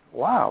thought,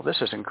 wow,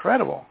 this is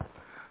incredible.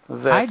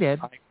 That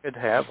I could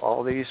have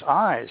all these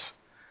eyes,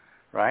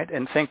 right,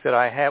 and think that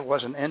I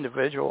was an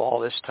individual all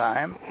this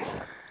time.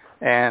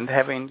 And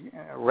having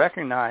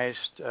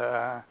recognized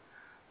the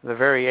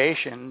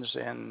variations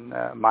in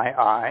my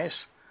eyes,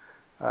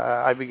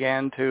 I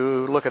began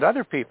to look at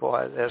other people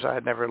as I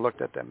had never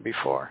looked at them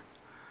before.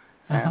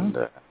 And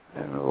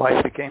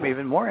life became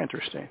even more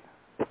interesting.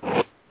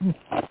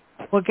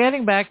 Well,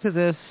 getting back to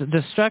this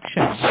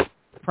destruction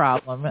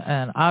problem,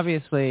 and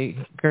obviously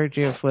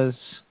Gurdjieff was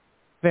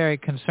very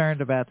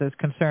concerned about this,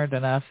 concerned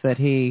enough that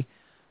he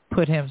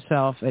put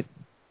himself at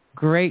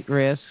great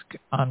risk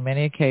on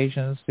many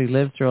occasions. He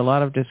lived through a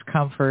lot of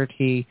discomfort.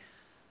 He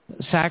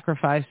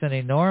sacrificed an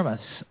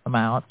enormous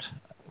amount,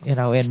 you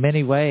know, in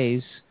many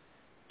ways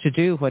to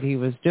do what he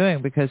was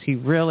doing because he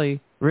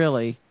really,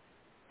 really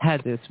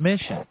had this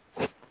mission.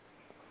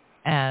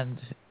 And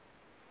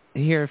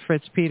here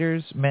Fritz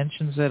Peters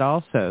mentions it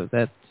also,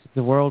 that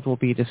the world will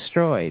be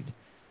destroyed.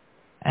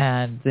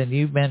 And then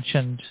you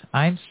mentioned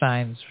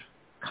Einstein's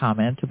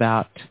comment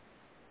about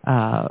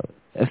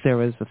if there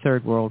was a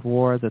third world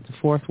war, that the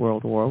fourth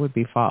world war would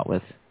be fought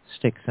with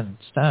sticks and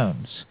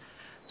stones.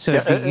 So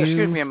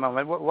excuse me a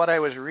moment. What I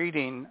was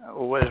reading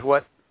was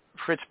what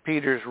Fritz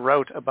Peters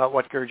wrote about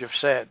what Gurdjieff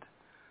said.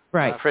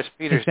 Right. Fritz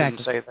Peters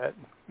didn't say that.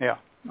 Yeah.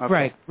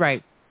 Okay.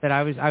 Right. But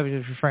I was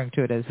just referring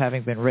to it as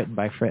having been written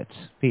by Fritz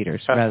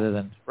Peters rather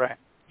than... Right.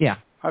 Yeah.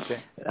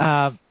 Okay.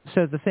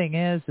 So the thing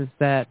is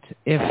that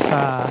if...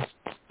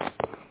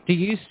 do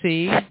you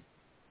see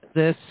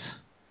this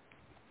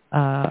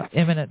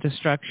imminent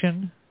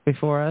destruction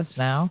before us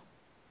now?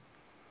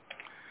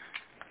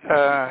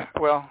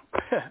 Well,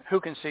 who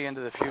can see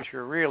into the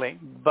future, really?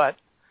 But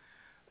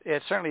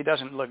it certainly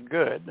doesn't look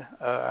good.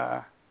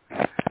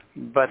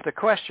 But the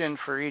question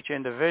for each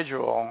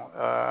individual,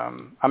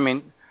 I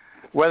mean,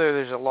 whether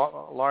there's a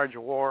large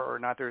war or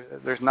not,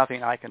 there's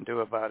nothing I can do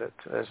about it.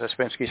 As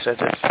Ouspensky says,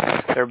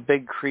 they're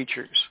big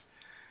creatures.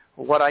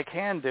 What I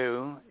can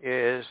do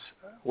is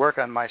work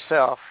on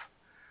myself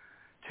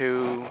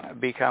to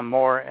become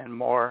more and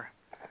more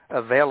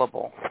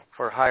available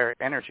for higher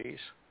energies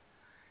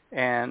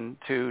and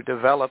to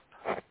develop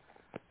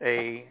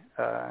a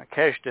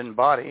cashed-in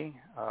body,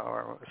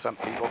 or some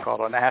people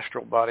call it an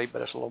astral body,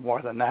 but it's a little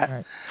more than that,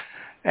 right.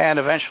 And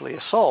eventually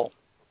a soul.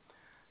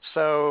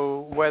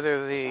 So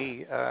whether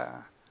the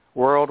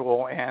world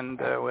will end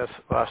with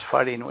us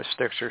fighting with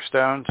sticks or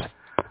stones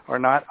or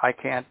not, I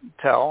can't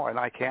tell and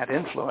I can't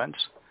influence,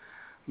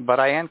 but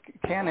I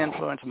can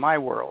influence my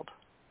world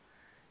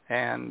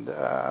and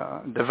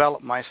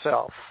develop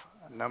myself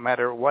no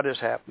matter what is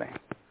happening.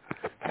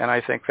 And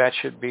I think that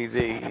should be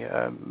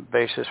the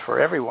basis for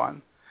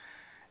everyone.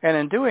 And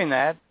in doing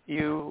that,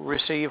 you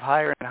receive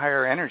higher and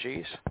higher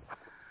energies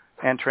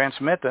and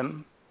transmit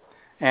them.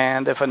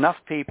 And if enough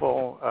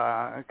people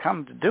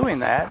come to doing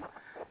that,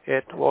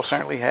 it will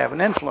certainly have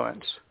an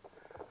influence.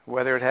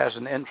 Whether it has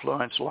an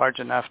influence large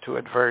enough to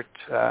avert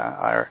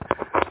our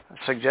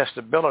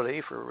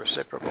suggestibility for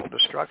reciprocal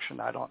destruction,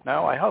 I don't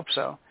know. I hope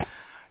so.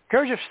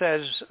 Gurdjieff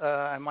says,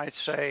 I might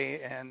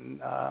say, in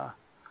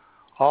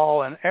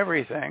All and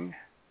Everything,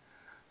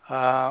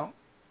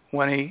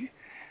 when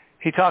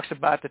he talks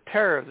about the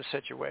terror of the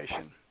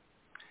situation.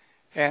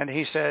 And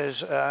he says,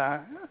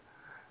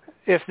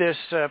 if this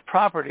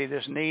property,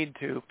 this need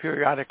to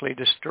periodically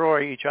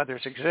destroy each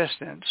other's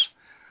existence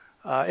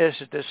is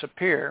to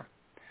disappear,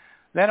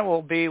 then it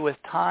will be with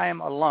time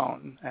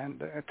alone,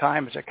 and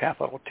time is a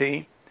capital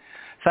T,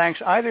 thanks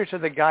either to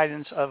the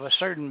guidance of a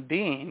certain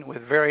being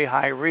with very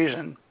high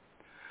reason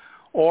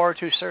or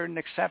to certain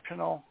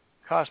exceptional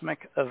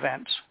cosmic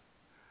events.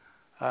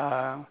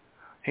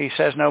 He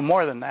says no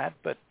more than that,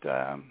 but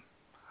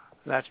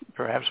that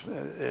perhaps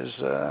is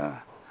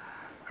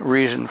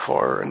reason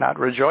for not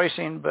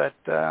rejoicing, but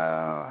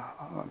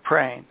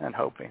praying and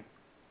hoping.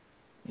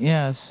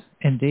 Yes,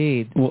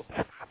 indeed. Well,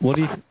 what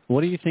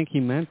do you think he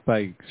meant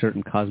by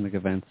certain cosmic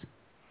events?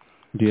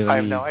 Do you have I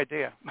have no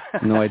idea.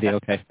 No idea.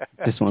 Okay,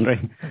 just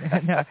wondering.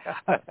 No.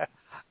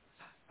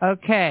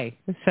 Okay,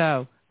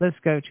 so let's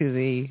go to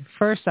the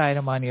first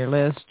item on your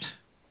list,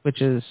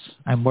 which is,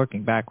 I'm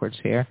working backwards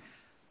here,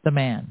 the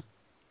man.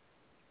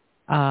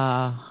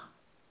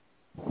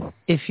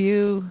 If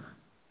you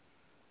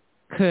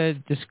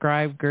could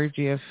describe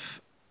Gurdjieff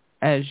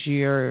as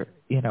your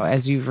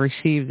as you've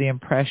received the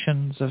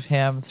impressions of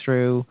him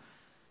through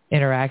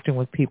interacting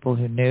with people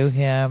who knew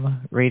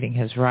him, reading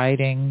his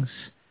writings,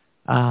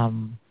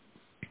 or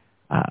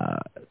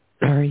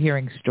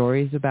hearing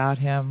stories about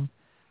him,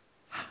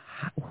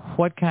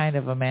 what kind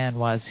of a man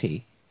was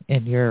he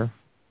in your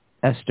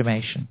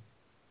estimation?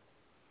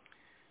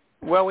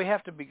 Well, we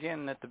have to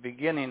begin at the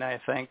beginning, I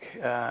think.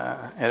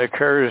 It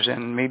occurs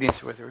in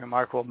Meetings with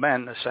Remarkable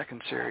Men, the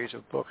second series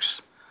of books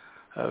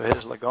of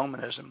his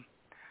legomenism,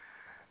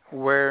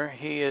 where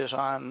he is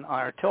on an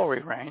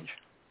artillery range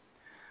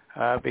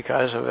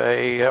because of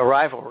a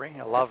rivalry,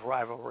 a love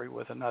rivalry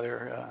with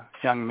another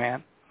young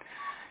man.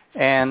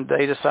 And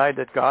they decide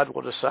that God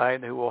will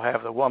decide who will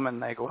have the woman.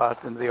 They go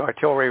out into the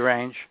artillery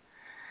range,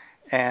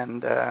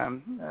 and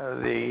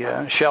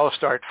the shells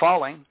start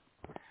falling,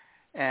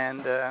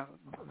 and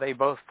they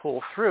both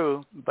pull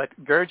through. But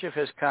Gurdjieff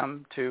has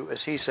come to, as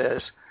he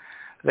says,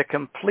 the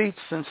complete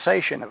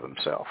sensation of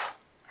himself,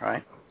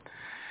 right?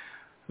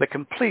 The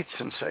complete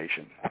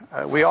sensation.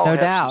 We all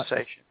have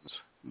sensations,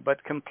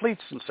 but complete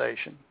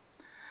sensation.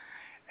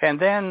 And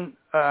then,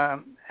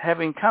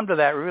 having come to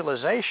that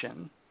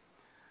realization,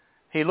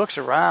 he looks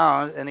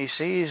around and he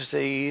sees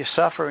the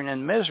suffering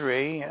and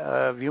misery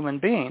of human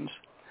beings.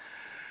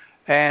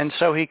 And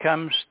so he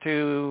comes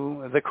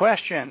to the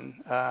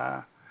question,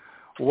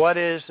 what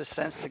is the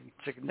sense of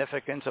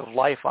significance of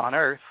life on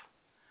earth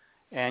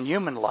and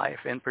human life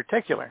in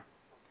particular?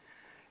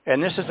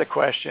 And this is the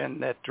question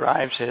that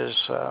drives his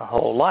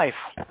whole life,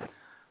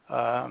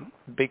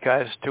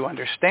 because to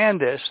understand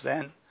this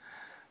then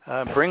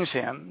brings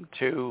him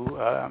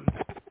to,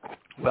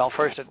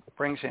 first it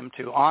brings him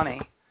to Ani,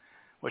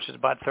 which is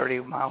about 30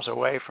 miles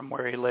away from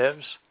where he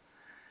lives.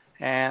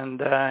 And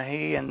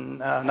he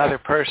and another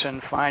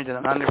person find in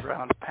an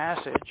underground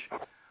passage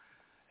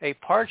a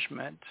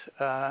parchment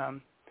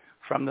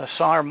from the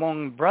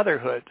Sarmung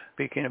Brotherhood,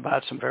 speaking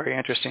about some very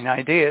interesting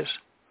ideas.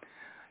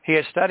 He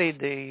had studied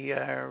the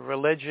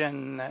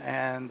religion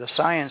and the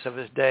science of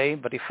his day,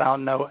 but he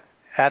found no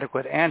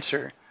adequate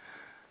answer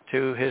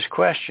to his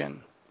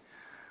question.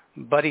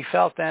 But he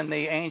felt then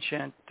the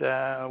ancient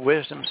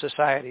wisdom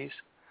societies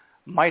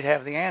might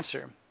have the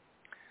answer.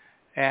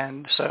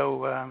 And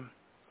so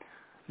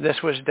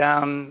this was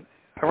down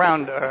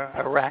around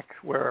Iraq,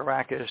 where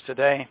Iraq is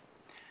today.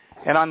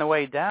 And on the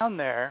way down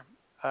there,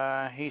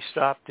 he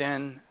stopped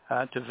in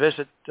to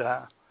visit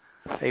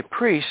a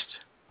priest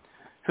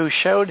who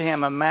showed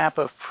him a map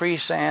of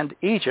pre-sand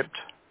Egypt.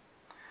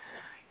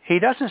 He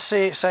doesn't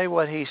say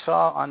what he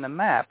saw on the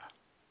map,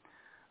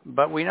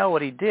 but we know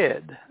what he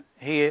did.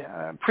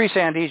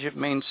 Pre-sand Egypt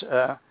means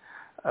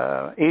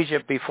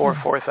Egypt before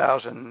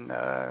 4000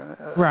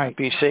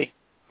 BC.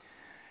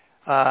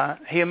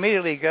 He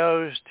immediately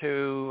goes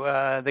to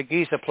the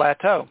Giza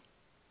Plateau,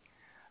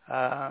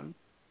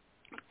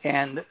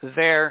 and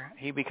there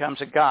he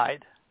becomes a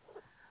guide.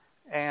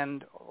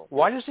 And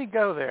why does he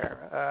go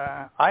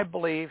there? I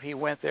believe he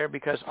went there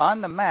because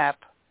on the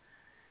map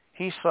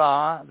he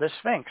saw the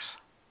Sphinx.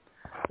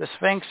 The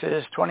Sphinx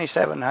is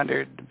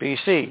 2700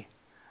 BC,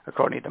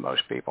 according to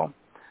most people.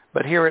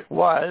 But here it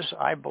was,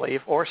 I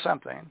believe, or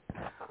something,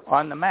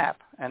 on the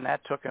map, and that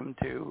took him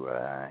to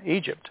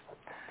Egypt.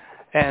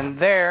 And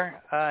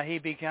there he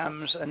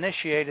becomes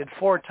initiated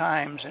 4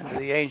 times into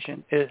the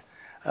ancient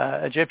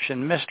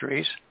Egyptian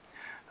mysteries.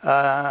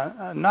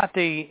 Not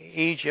the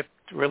Egypt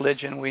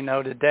religion we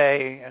know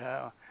today,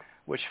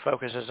 which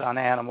focuses on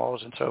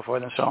animals and so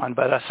forth and so on,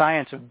 but a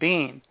science of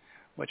being,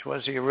 which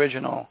was the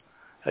original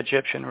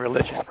Egyptian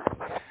religion.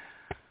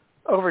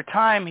 Over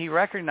time, he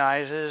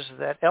recognizes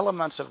that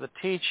elements of the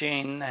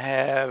teaching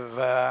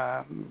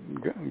have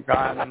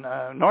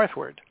gone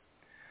northward.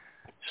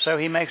 So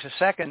he makes a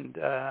second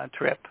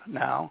trip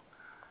now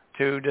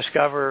to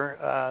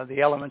discover the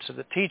elements of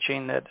the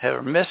teaching that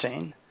are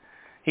missing.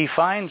 He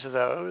finds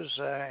those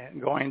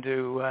going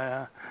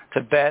to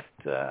Tibet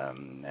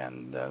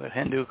and the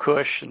Hindu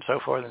Kush and so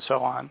forth and so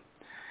on.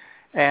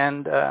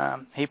 And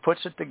he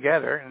puts it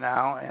together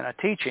now in a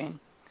teaching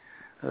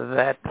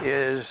that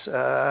is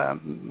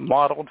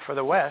modeled for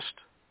the West,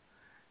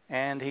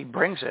 and he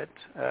brings it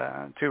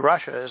to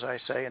Russia, as I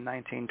say, in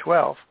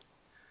 1912.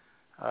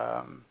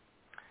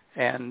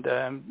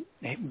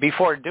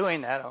 Before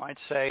doing that, I might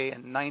say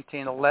in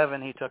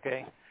 1911 he took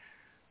a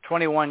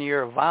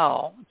 21-year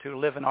vow to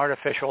live an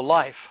artificial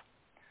life.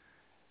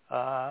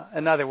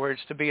 In other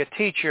words, to be a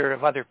teacher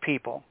of other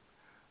people.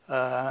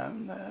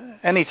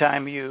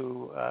 Anytime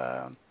you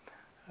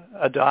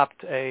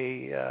adopt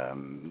a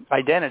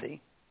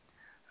identity,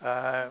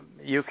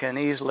 you can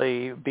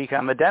easily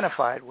become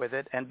identified with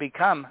it and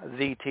become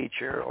the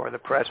teacher or the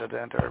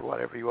president or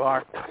whatever you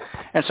are.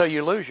 And so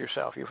you lose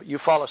yourself. You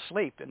fall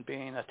asleep in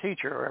being a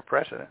teacher or a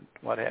president,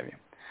 what have you.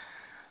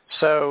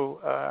 So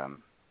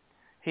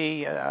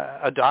he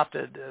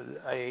adopted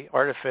a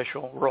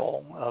artificial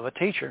role of a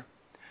teacher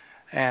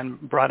and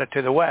brought it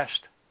to the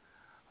West.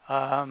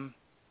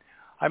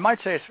 I might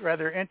say it's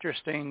rather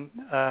interesting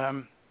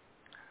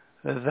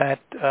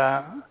that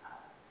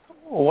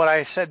what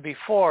I said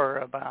before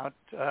about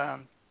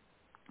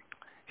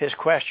his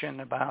question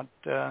about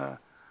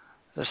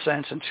the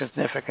sense and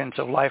significance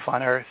of life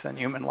on Earth and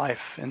human life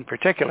in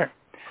particular.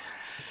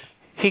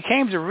 He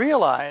came to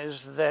realize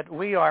that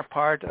we are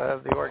part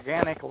of the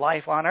organic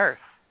life on Earth,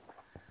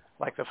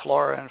 like the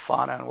flora and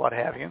fauna and what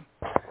have you.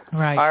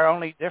 Right. Our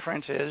only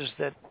difference is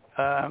that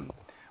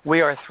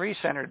we are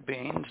three-centered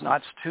beings,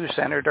 not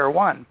two-centered or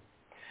one.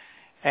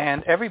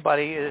 And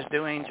everybody is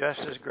doing just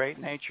as great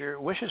nature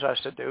wishes us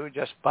to do,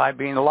 just by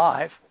being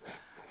alive,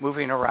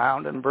 moving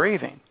around and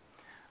breathing.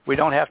 We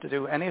don't have to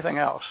do anything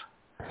else.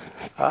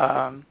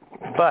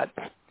 But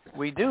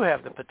we do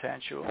have the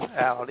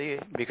potentiality,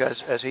 because,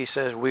 as he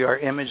says, we are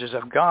images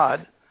of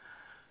God,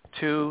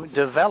 to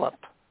develop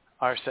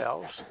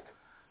ourselves.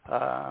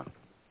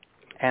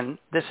 And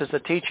this is the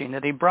teaching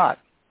that he brought.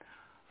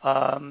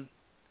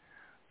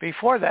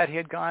 Before that, he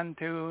had gone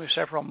to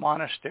several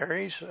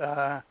monasteries.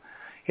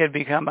 He had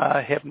become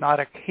a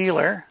hypnotic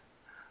healer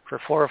for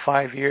 4 or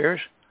 5 years.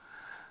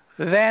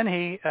 Then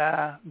he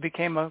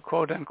became a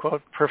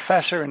quote-unquote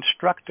professor,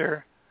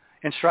 instructor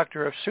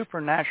of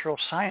supernatural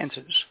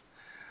sciences.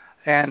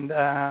 And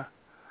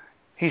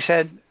he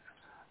said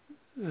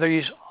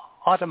these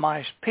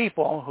automized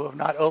people who have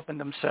not opened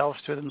themselves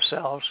to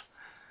themselves,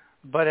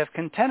 but have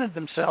contented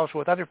themselves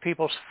with other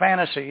people's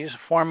fantasies,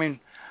 forming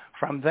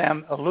from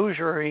them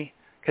illusory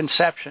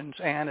conceptions,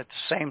 and at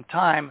the same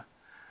time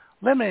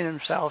limiting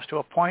themselves to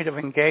a point of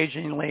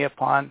engaging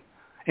upon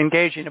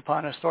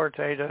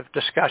authoritative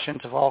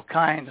discussions of all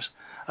kinds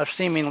of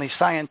seemingly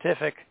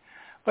scientific,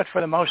 but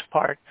for the most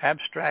part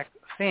abstract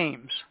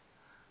themes.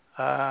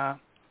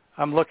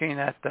 I'm looking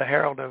at the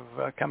Herald of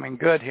Coming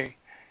Good here.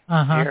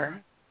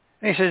 And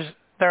he says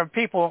there are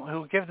people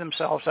who give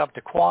themselves up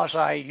to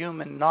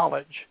quasi-human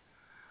knowledge,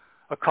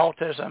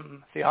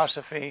 occultism,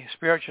 theosophy,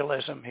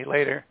 spiritualism. He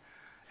later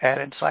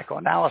added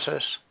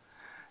psychoanalysis.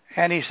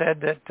 And he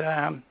said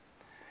that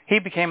he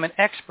became an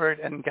expert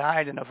and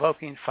guide in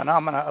evoking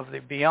phenomena of the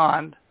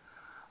beyond,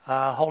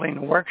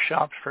 holding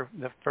workshops for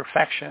the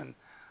perfection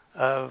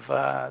of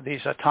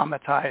these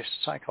automatized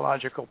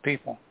psychological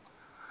people.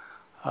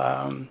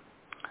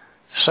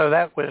 So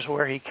that was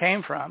where he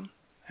came from.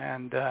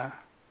 And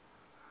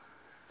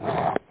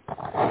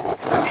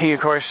he,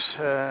 of course,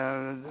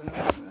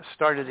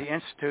 started the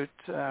Institute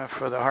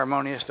for the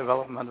Harmonious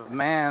Development of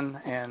Man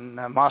in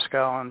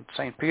Moscow and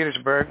St.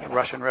 Petersburg. The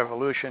Russian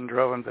Revolution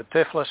drove him to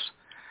Tiflis.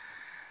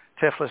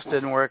 Tiflis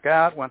didn't work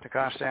out, went to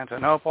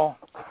Constantinople,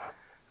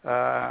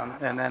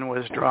 and then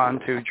was drawn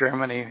to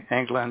Germany,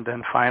 England,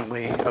 and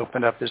finally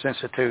opened up his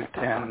institute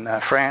in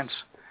France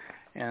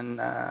in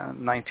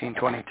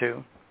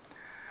 1922.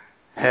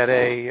 Had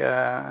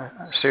a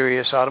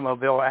serious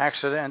automobile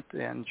accident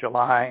in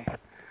July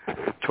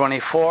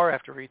 24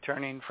 after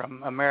returning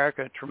from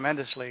America, a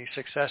tremendously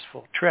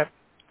successful trip.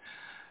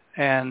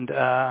 And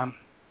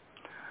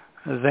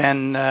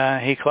then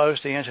he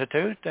closed the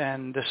institute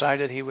and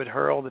decided he would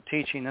hurl the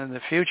teaching into the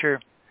future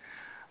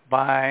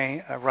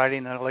by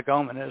writing a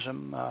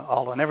legomenism,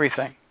 all and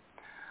everything.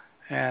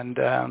 And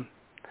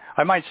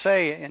I might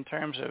say, in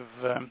terms of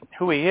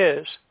who he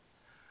is,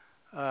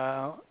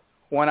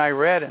 when I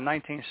read in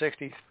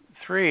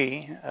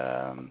 1963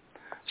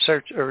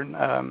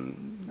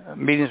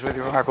 Meetings with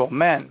Remarkable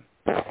Men,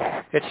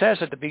 it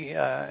says at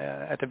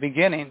the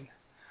beginning,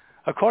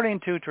 according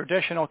to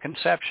traditional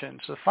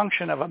conceptions, the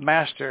function of a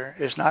master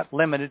is not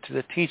limited to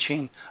the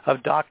teaching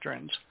of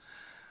doctrines,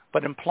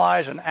 but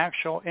implies an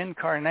actual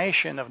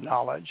incarnation of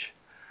knowledge,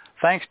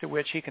 thanks to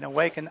which he can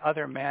awaken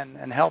other men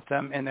and help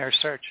them in their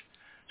search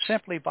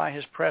simply by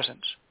his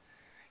presence.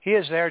 He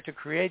is there to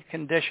create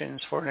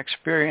conditions for an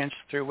experience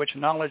through which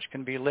knowledge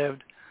can be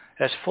lived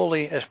as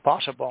fully as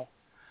possible.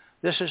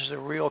 This is the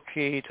real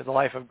key to the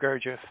life of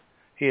Gurdjieff.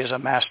 He is a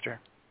master.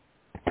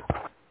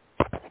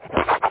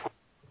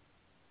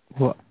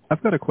 Well,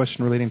 I've got a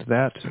question relating to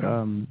that.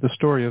 The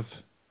story of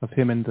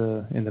him in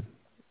the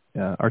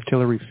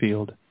artillery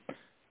field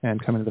and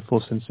coming to the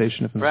full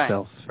sensation of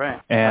himself.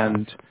 Right.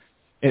 And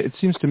it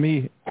seems to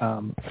me,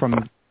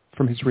 from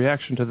his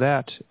reaction to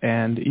that,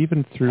 and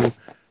even through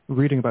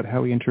reading about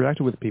how he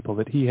interacted with people,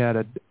 that he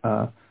had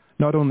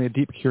not only a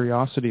deep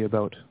curiosity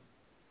about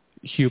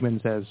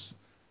humans as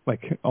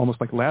almost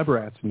like lab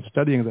rats and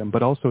studying them,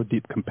 but also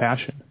deep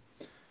compassion.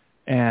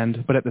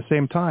 But at the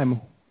same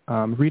time,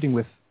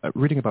 reading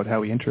about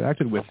how he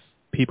interacted with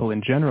people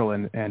in general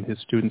and his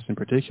students in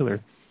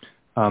particular,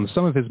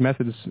 some of his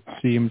methods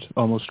seemed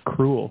almost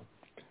cruel.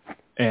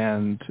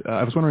 And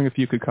I was wondering if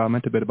you could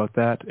comment a bit about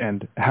that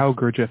and how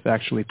Gurdjieff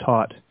actually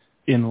taught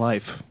in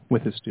life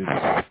with his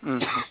students.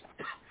 Mm-hmm.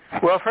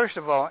 Well, first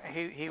of all,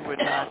 he would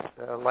not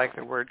like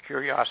the word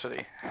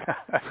curiosity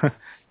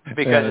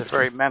because it's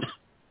very mental.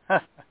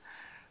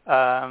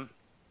 How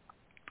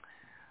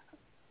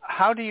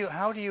do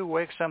you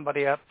wake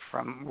somebody up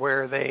from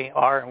where they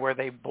are and where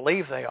they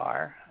believe they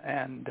are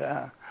and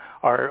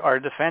are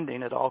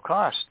defending at all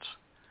costs?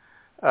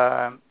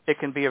 It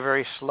can be a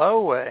very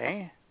slow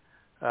way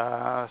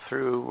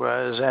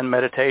through Zen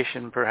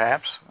meditation,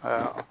 perhaps.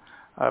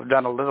 I've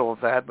done a little of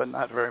that, but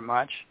not very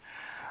much.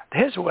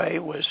 His way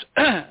was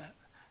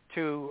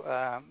to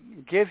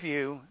give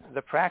you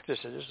the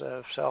practices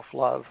of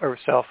self-love or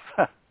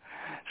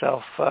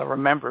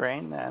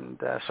self-remembering and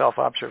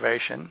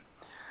self-observation,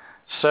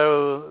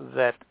 so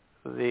that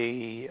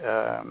these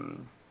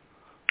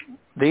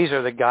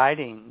are the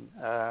guiding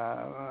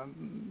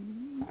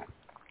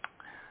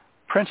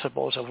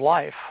principles of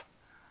life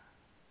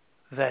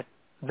that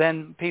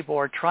then people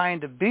are trying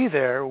to be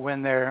there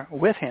when they're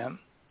with him,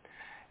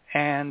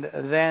 and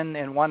then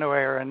in one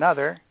way or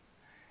another,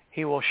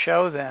 he will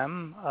show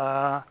them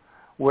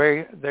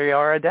where they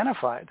are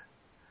identified.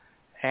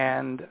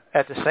 And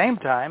at the same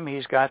time,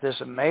 he's got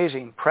this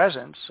amazing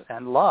presence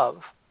and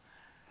love,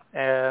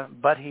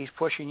 but he's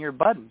pushing your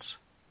buttons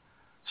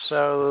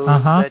so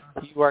that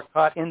you are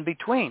caught in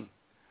between.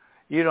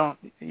 You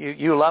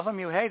love him,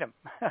 you hate him.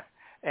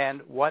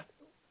 And what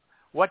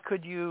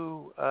could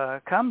you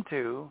come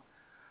to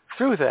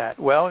through that?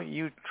 Well,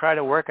 you try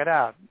to work it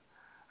out.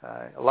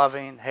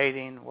 Loving,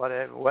 hating, what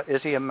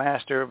is he a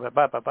master? Blah,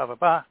 blah, blah, blah,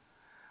 blah.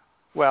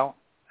 Well,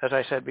 as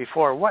I said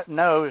before, what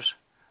knows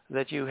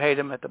that you hate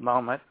him at the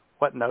moment?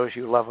 What knows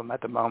you love him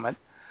at the moment?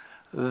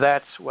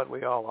 That's what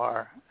we all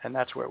are, and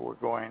that's where we're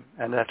going,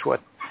 and that's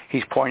what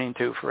he's pointing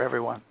to for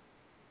everyone.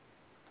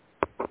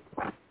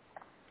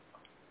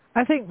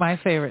 I think my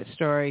favorite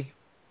story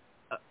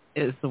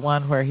is the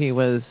one where he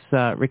was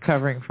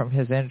recovering from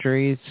his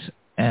injuries,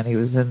 and he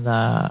was in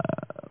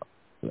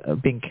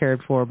being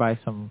cared for by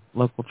some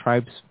local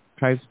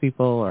tribespeople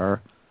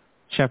or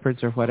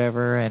shepherds or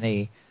whatever, and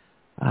he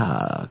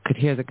could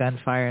hear the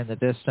gunfire in the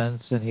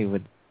distance, and he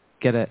would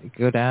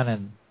go down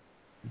and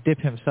dip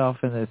himself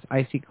in this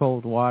icy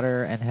cold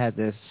water and had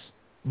this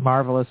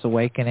marvelous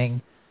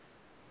awakening.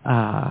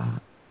 I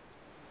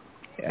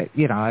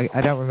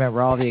don't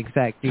remember all the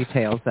exact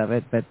details of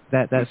it, but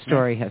that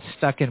story has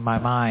stuck in my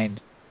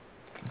mind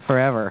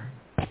forever.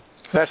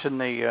 That's in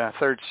the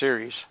third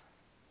series.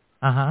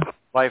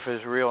 Life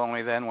is real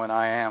only then when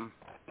I am.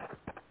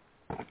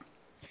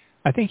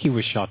 I think he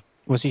was shot.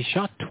 Was he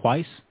shot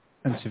twice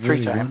and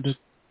severely wounded?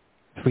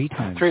 3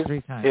 times.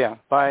 Three times. Yeah,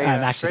 by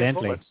and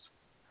accidentally.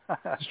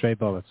 Stray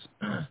bullets.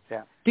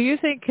 Yeah. Do you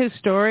think his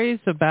stories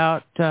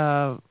about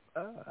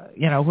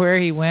where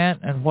he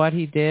went and what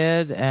he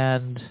did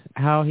and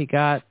how he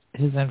got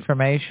his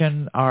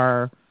information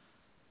are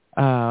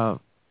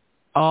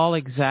all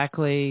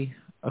exactly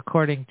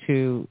according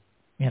to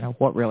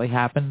what really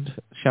happened,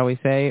 shall we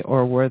say,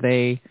 or were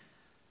they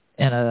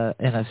in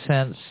a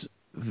sense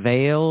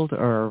veiled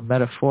or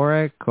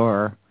metaphoric,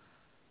 or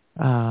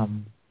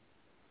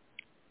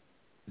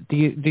do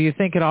you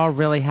think it all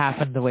really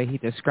happened the way he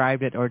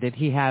described it, or did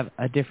he have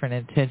a different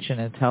intention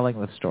in telling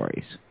the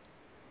stories?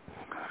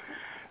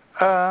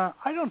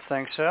 I don't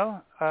think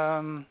so.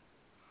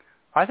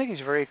 I think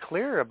he's very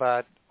clear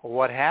about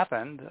what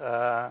happened.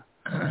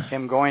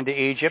 Him going to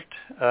Egypt,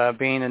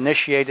 being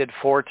initiated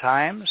 4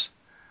 times,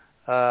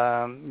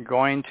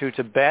 going to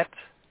Tibet,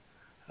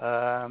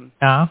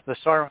 the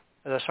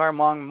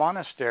Sarmang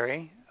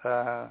Monastery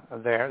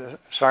the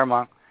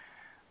Sarmang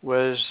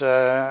was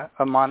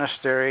a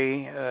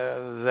monastery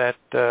that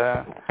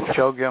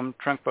Chogyam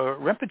Trungpa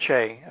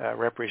Rinpoche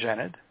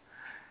represented,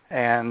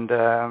 and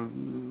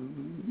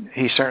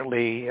he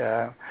certainly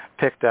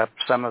picked up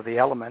some of the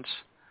elements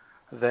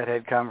that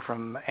had come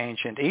from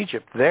ancient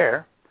Egypt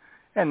there,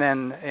 and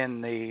then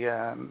in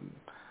the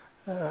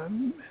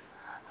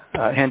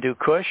Hindu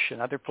Kush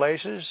and other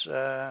places,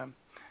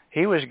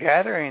 he was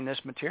gathering this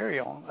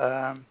material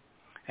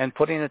and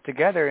putting it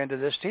together into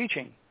this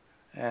teaching.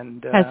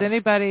 And has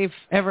anybody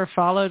ever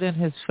followed in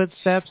his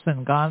footsteps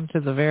and gone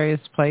to the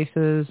various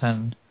places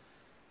and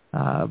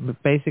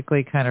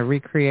basically kind of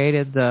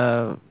recreated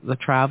the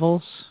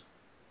travels?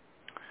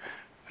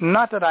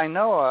 Not that I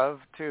know of.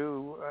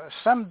 To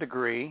some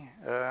degree,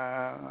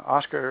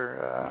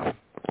 Oscar,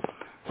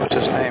 what's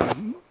his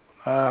name?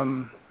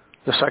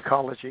 The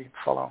psychology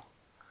fellow.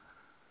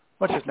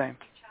 What's his name?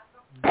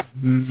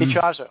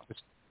 Ichazo.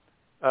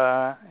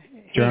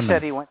 He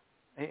said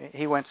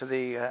he went to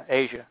the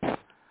Asia,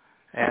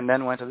 and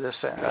then went to this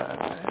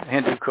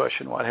Hindu Kush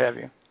and what have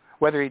you.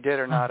 Whether he did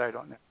or not, I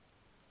don't know.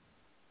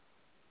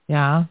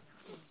 Yeah,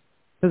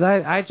 because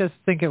I just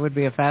think it would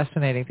be a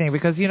fascinating thing,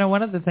 because,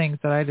 one of the things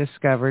that I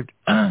discovered,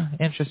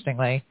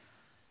 interestingly,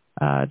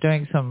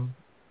 doing some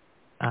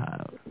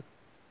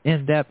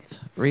in-depth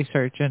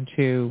research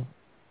into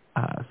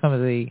some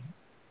of the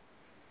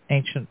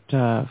ancient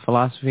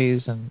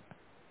philosophies and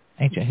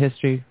ancient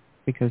history,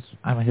 because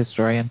I'm a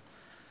historian,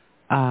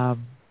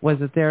 was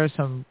that there are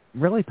some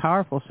really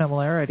powerful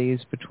similarities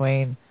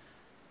between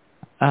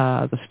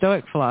the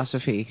Stoic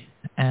philosophy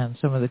and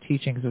some of the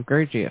teachings of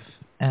Gurdjieff.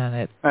 And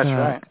that's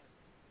right.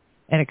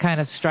 And it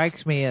kind of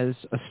strikes me as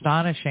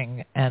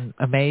astonishing and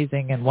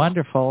amazing and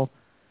wonderful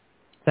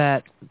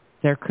that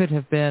there could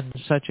have been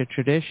such a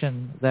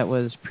tradition that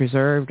was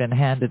preserved and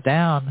handed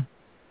down,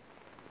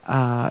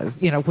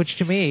 which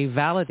to me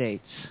validates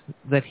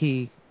that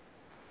he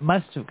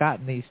must have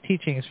gotten these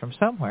teachings from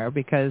somewhere,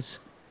 because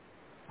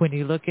when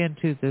you look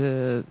into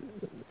the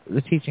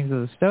teachings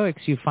of the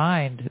Stoics, you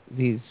find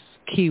these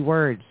key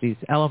words, these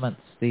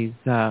elements, these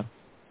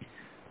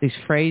these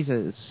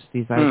phrases,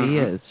 these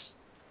ideas.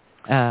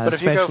 But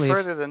if you go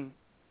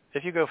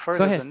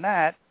further than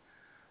that,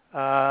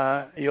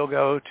 you'll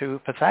go to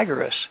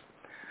Pythagoras.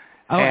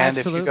 Oh, and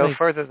absolutely. if you go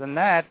further than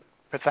that,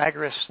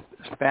 Pythagoras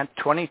spent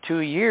 22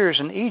 years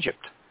in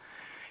Egypt.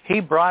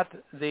 He brought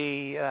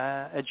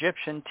the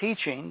Egyptian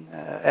teaching,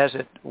 as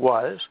it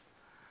was,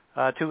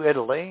 to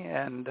Italy,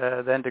 and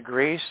then to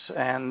Greece,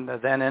 and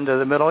then into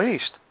the Middle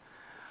East.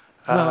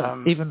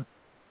 Well, even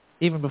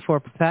before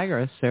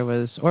Pythagoras, there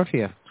was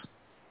Orpheus.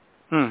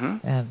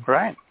 Mm-hmm. And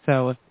right.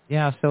 So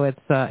so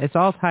it's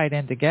all tied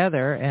in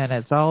together, and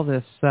it's all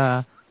this.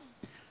 Walter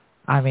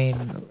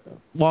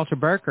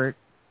Burkert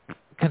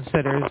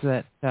considers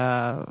that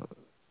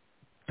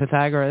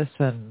Pythagoras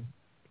and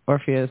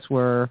Orpheus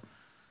were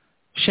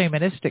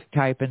shamanistic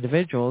type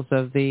individuals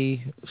of the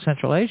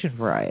Central Asian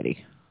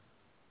variety.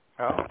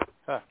 Oh.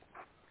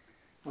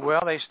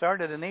 Well, they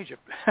started in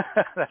Egypt.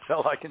 That's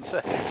all I can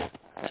say.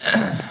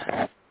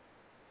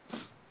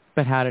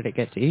 But how did it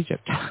get to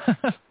Egypt?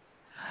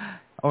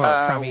 Or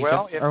from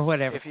Egypt, or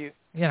whatever.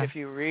 If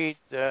you read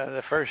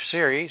the first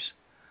series,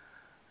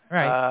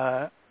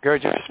 right.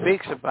 Gurdjieff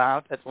speaks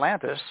about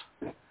Atlantis,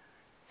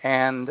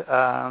 and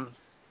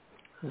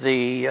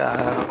the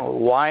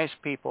wise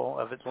people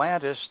of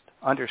Atlantis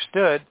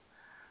understood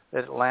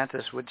that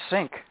Atlantis would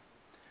sink.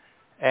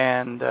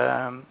 And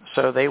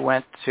so they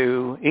went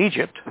to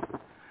Egypt,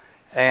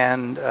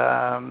 and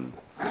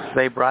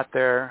they brought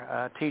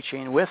their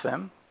teaching with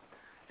them,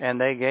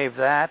 and they gave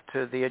that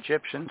to the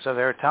Egyptians of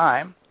their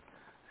time,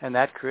 and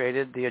that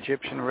created the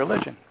Egyptian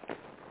religion.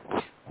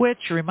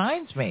 Which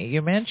reminds me,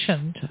 you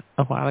mentioned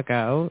a while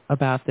ago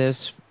about this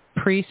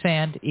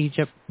pre-sand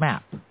Egypt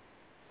map,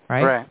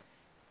 right? Right.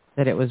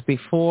 That it was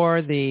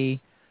before the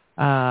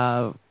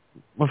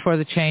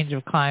change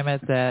of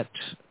climate that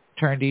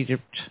turned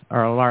Egypt,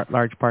 or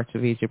large parts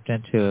of Egypt,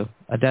 into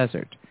a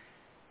desert,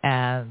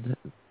 and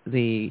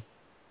the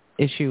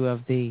issue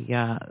of the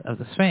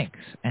Sphinx,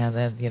 and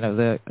then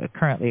the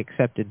currently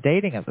accepted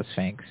dating of the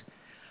Sphinx.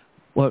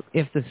 Well,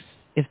 if the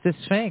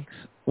Sphinx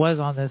was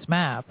on this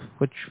map,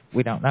 which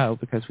we don't know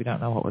because we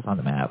don't know what was on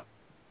the map,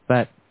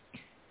 but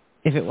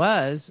if it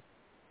was,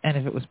 and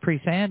if it was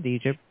pre-sand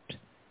Egypt,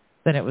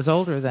 then it was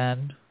older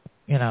than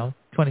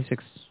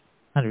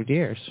 2,600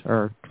 years,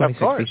 or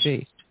 26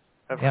 BC.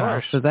 Of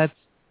course. So that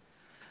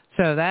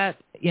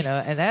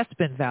and that's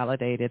been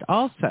validated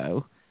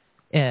also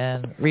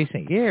in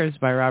recent years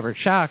by Robert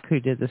Schoch,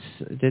 who did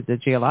the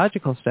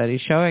geological study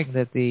showing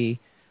that the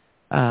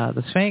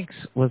Sphinx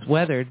was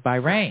weathered by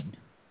rain.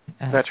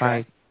 That's by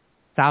right.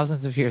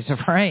 Thousands of years of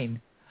rain.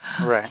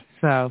 Right.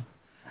 So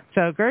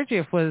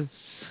Gurdjieff was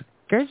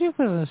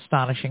an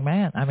astonishing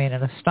man. I mean,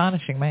 an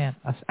astonishing man.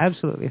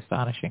 Absolutely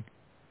astonishing.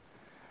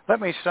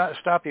 Let me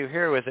stop you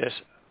here with this.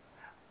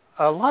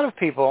 A lot of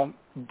people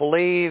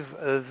believe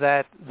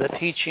that the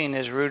teaching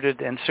is rooted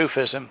in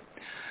Sufism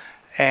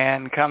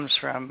and comes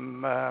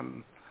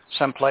from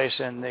someplace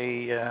in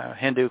the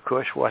Hindu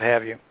Kush, what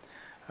have you.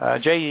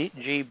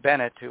 J.G.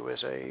 Bennett, who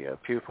was a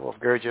pupil of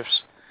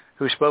Gurdjieff's,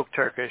 who spoke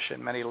Turkish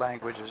and many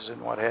languages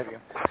and what have you,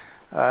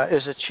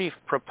 is a chief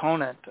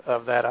proponent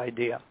of that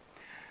idea.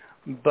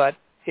 But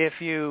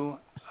if you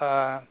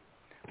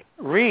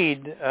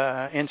read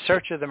In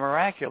Search of the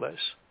Miraculous,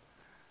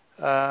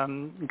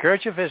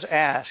 Gurdjieff is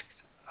asked,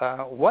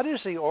 what is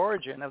the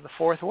origin of the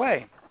fourth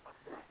way?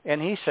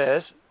 And he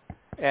says,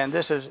 and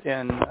this is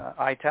in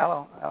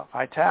Ital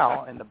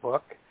in the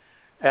book,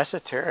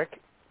 esoteric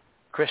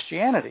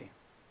Christianity,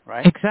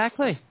 right?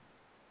 Exactly.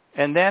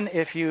 And then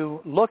if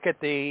you look at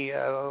the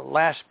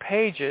last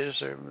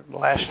pages or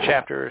last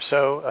chapter or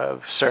so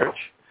of Search,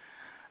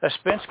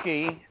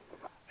 Ouspensky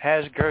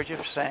has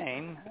Gurdjieff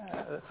saying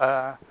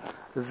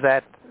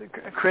that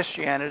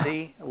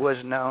Christianity was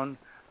known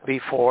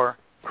before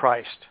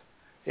Christ.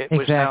 It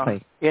was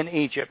known in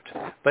Egypt,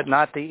 but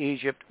not the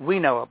Egypt we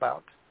know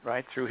about,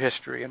 right, through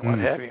history and what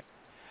have you.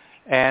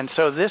 And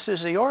so this is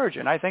the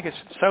origin. I think it's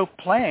so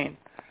plain,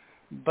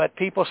 but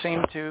people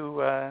seem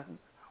to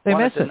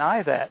want to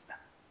deny that.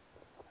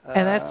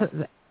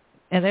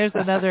 And there's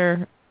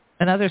another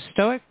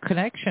Stoic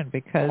connection,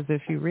 because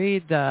if you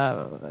read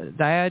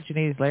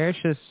Diogenes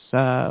Laertius'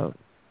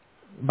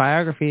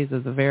 biographies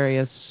of the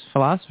various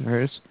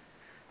philosophers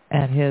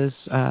and his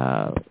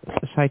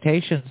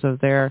citations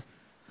of their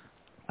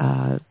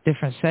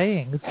different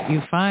sayings,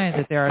 you find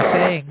that there are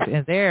sayings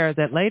in there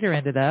that later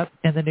ended up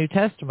in the New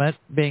Testament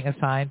being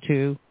assigned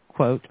to,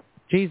 quote,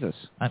 Jesus,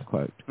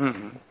 unquote.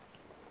 Mm-hmm.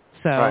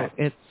 So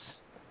right.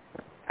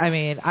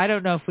 I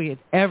don't know if we'd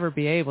ever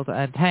be able to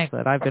untangle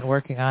it. I've been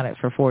working on it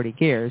for 40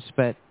 years,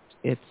 but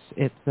it's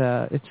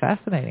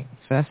fascinating.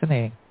 It's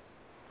fascinating.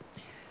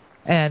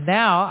 And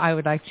now I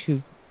would like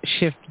to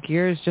shift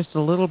gears just a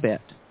little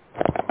bit.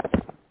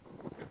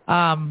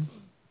 Gurdjieff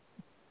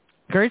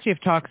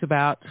talks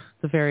about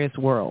the various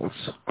worlds,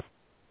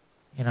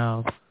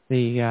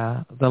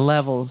 the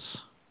levels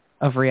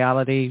of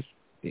reality,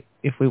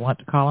 if we want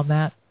to call them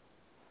that.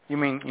 You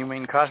mean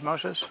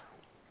cosmoses?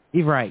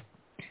 You're right.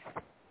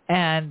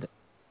 And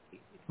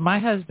my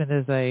husband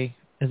is a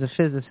is a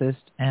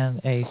physicist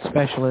and a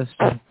specialist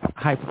in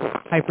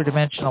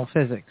hyperdimensional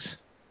physics,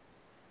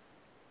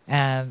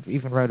 and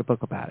even wrote a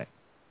book about it.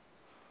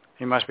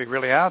 He must be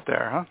really out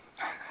there,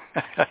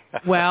 huh?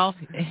 Well,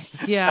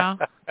 yeah.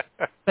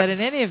 But in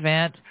any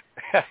event,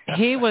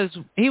 he was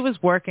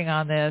working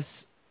on this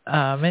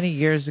many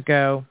years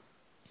ago,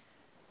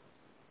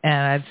 and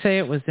I'd say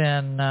it was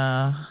in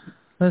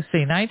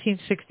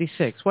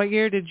 1966. What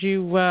year did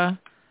you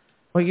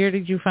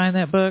find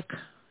that book?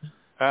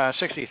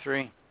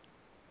 63.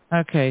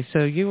 Okay,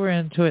 so you were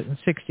into it in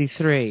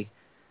 63.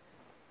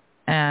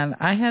 And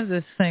I have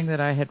this thing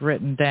that I had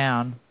written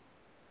down,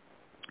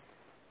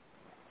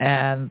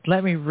 and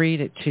let me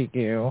read it to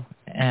you,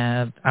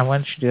 and I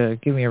want you to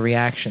give me a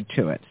reaction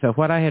to it. So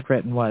what I had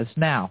written was,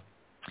 now,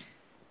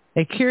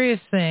 a curious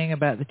thing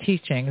about the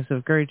teachings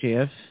of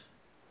Gurdjieff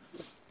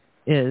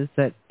is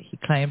that he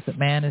claims that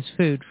man is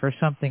food for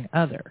something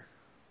other.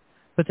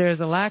 But there is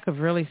a lack of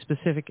really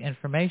specific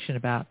information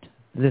about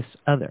this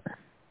other.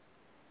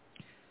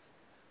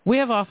 We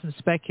have often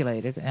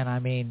speculated, and I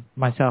mean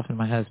myself and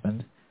my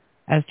husband,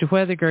 as to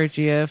whether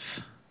Gurdjieff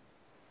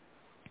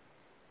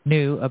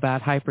knew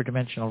about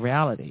hyperdimensional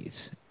realities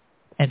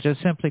and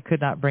just simply could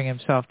not bring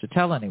himself to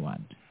tell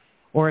anyone.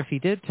 Or if he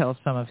did tell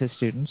some of his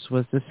students,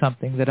 was this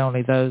something that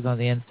only those on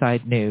the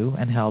inside knew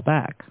and held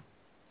back?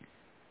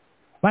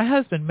 My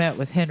husband met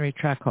with Henry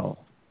Tracol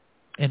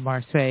in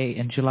Marseille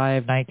in July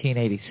of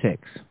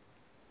 1986.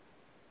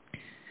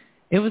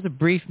 It was a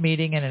brief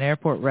meeting in an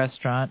airport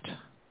restaurant.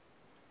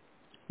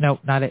 No,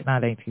 not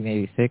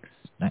 1986.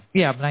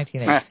 Yeah,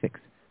 1986.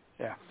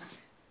 Yeah.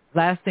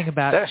 Lasting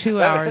about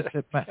 2 hours.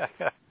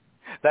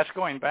 That's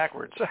going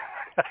backwards.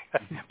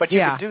 But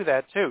you could do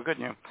that too,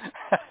 couldn't you?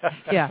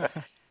 Yeah.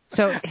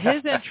 So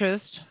his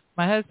interest,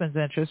 my husband's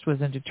interest,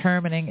 was in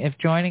determining if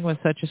joining with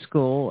such a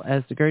school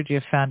as the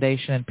Gurdjieff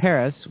Foundation in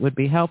Paris would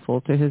be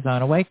helpful to his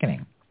own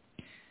awakening.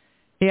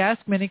 He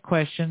asked many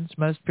questions,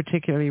 most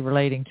particularly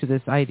relating to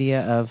this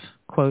idea of,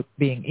 quote,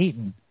 being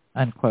eaten,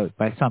 unquote,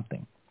 by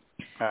something.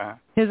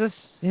 His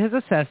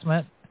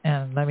assessment,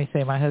 and let me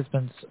say my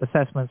husband's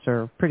assessments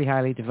are pretty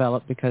highly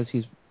developed because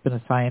he's been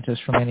a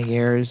scientist for many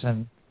years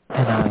and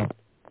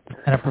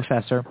a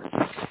professor.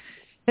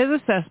 His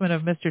assessment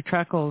of Mr.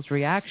 Tracol's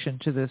reaction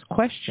to this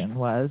question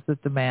was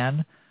that the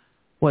man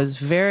was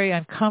very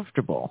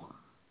uncomfortable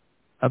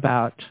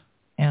about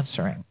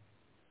answering.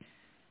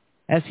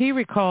 As he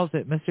recalls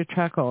it, Mr.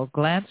 Tracol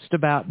glanced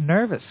about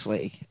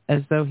nervously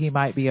as though he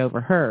might be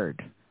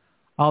overheard,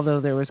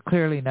 although there was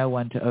clearly no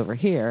one to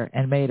overhear,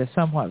 and made a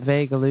somewhat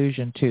vague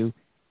allusion to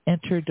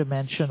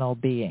interdimensional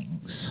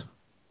beings.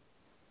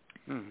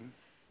 Mm-hmm.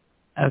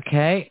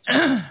 Okay.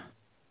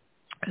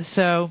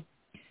 So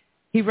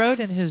he wrote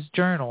in his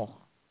journal,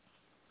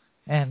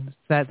 and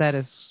that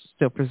is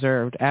still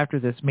preserved after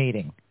this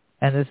meeting,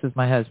 and this is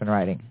my husband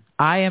writing,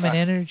 I am an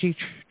energy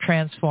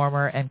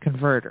transformer and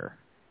converter.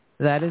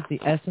 That is the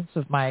essence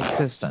of my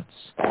existence.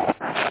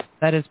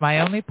 That is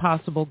my only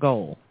possible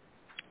goal.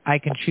 I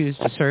can choose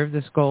to serve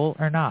this goal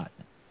or not.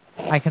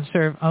 I can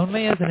serve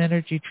only as an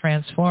energy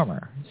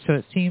transformer, so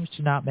it seems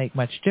to not make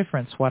much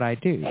difference what I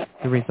do.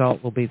 The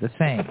result will be the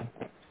same.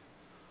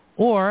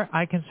 Or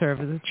I can serve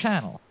as a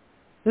channel.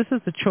 This is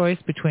the choice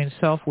between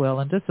self-will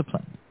and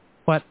discipline.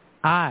 What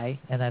I,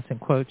 and that's in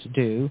quotes,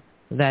 do,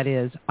 that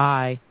is,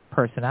 I,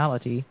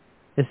 personality,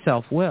 is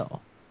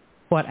self-will.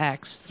 What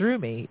acts through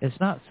me is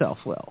not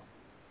self-will.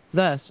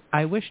 Thus,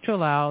 I wish to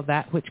allow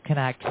that which can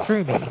act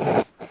through me,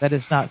 that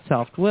is not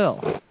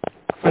self-will.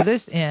 For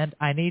this end,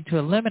 I need to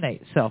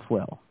eliminate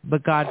self-will,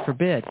 but God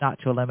forbid not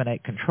to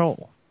eliminate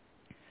control.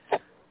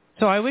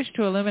 So I wish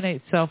to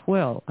eliminate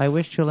self-will. I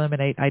wish to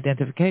eliminate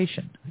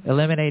identification.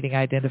 Eliminating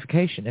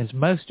identification is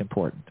most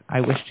important. I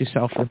wish to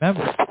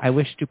self-remember. I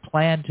wish to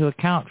plan to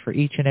account for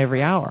each and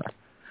every hour.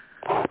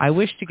 I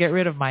wish to get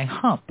rid of my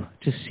hump,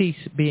 to cease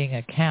being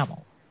a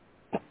camel.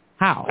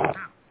 How?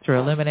 Through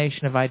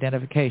elimination of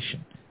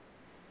identification.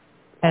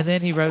 And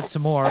then he wrote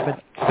some more,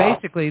 but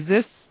basically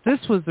this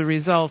was the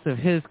result of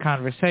his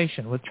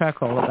conversation with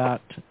Tracol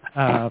about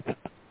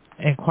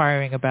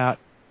inquiring about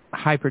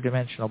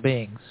hyperdimensional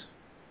beings.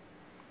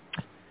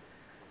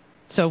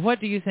 So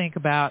what do you think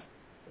about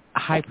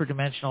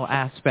hyperdimensional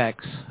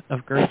aspects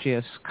of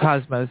Gurdjieff's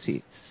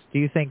cosmoses? Do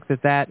you think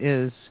that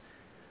his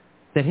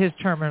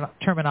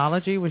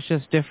terminology was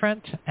just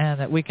different and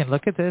that we can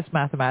look at this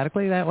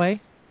mathematically that way?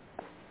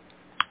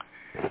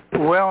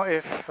 Well,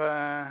 if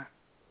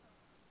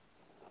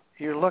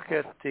you look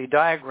at the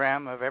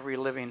diagram of every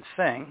living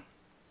thing,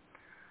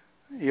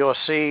 you'll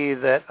see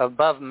that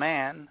above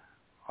man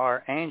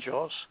are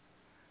angels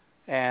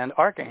and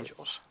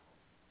archangels.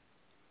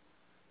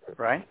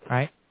 Right?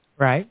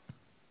 Right.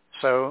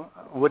 So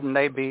wouldn't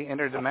they be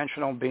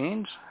interdimensional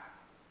beings?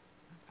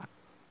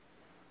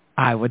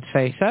 I would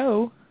say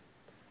so.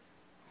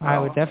 I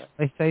would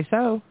definitely say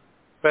so.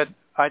 But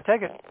I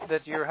take it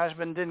that your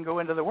husband didn't go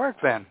into the work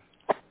then.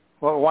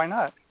 Well, why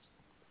not?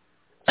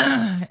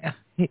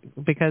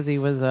 Because he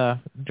was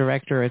a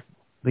director at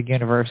the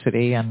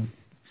university and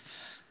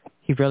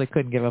he really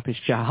couldn't give up his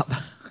job.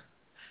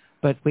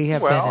 but we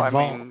have been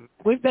involved.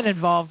 We've been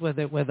involved with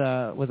it with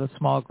a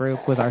small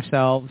group, with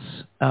ourselves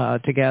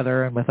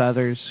together and with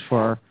others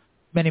for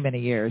many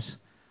years.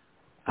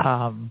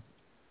 In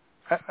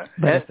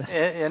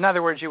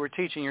other words, you were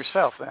teaching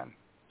yourself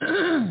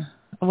then.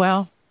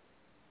 Well,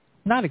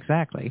 not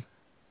exactly.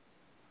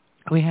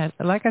 We had,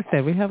 like I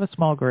said, we have a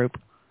small group.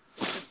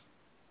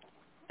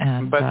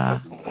 And,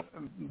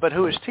 but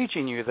who is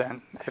teaching you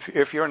then,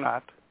 if you're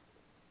not?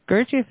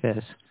 Gurdjieff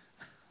is.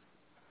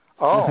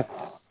 Oh,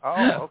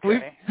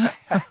 okay.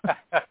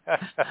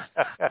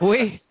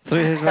 We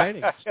through his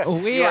writings.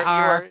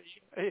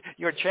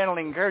 You're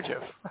channeling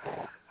Gurdjieff.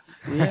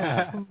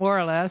 Yeah, more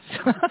or less.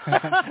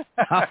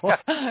 No,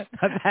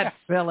 that's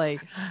silly.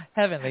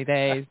 Heavenly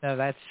days. No,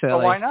 that's silly.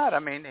 Well, why not? I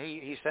mean,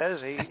 he says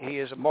he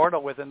is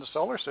immortal within the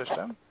solar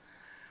system.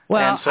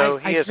 Well, and so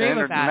he is an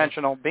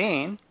interdimensional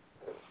being.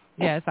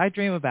 Yes, I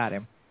dream about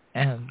him.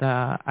 And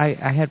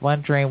I had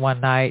one dream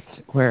one night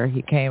where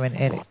he came and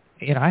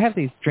I have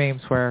these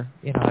dreams where,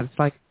 it's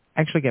like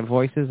I actually get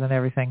voices and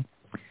everything.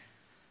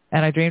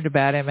 And I dreamed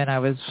about him, and I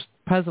was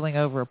puzzling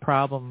over a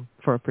problem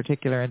for a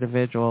particular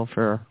individual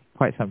for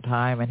quite some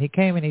time. And he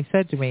came and he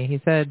said to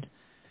me,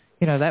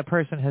 that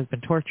person has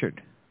been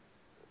tortured.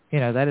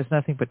 That is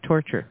nothing but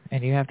torture,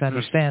 and you have to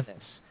understand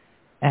this.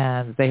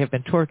 And they have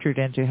been tortured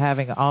into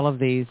having all of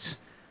these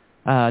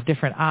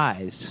different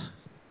eyes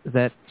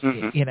that,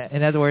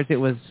 in other words, it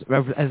was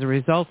as a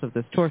result of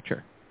this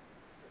torture.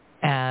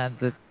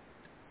 And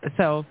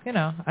so,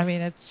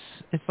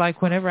 it's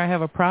like whenever I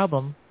have a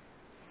problem,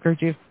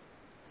 Gurdjieff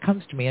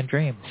comes to me in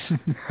dreams.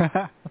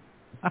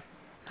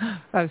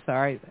 I'm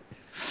sorry.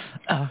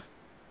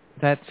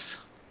 That's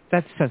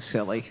so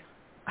silly.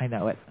 I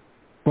know it.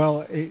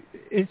 Well,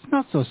 it's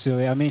not so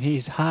silly. I mean,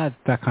 he's had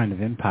that kind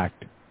of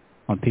impact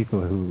on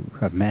people who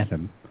have met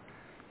him.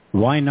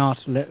 Why not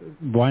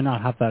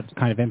have that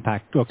kind of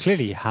impact? Well,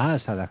 clearly he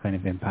has had that kind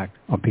of impact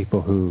on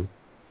people who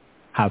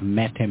have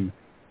met him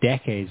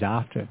decades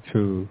after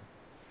through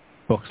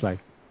books like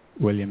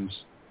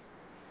William's,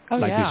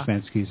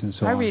 Uspensky's, and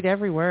so on. I read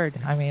every word.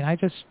 I mean, I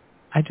just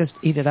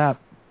eat it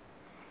up.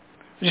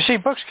 You see,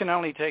 books can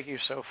only take you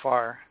so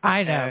far.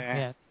 I know.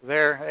 Yeah.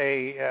 They're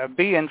a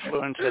B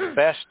influence at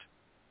best,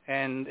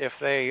 and if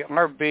they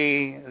are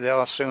B,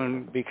 they'll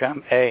soon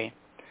become A.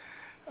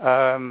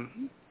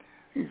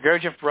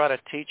 Gurdjieff brought a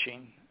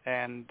teaching,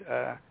 and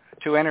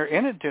to enter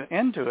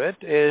into it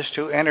is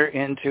to enter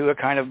into a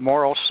kind of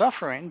moral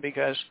suffering,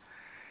 because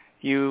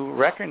you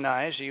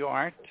recognize you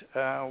aren't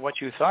what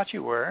you thought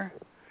you were,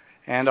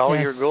 and all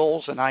your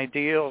goals and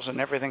ideals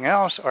and everything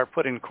else are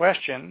put in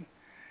question.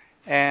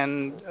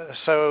 And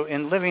so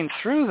in living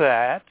through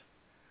that,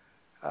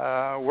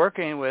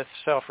 working with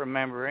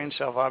self-remembering,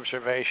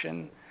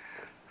 self-observation,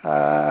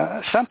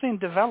 something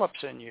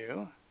develops in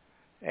you,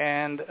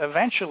 and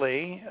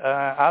eventually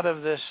out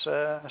of this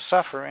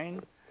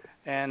suffering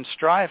and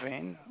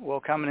striving will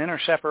come an inner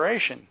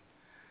separation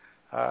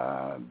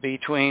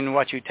between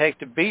what you take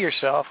to be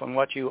yourself and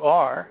what you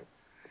are.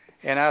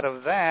 And out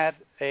of that,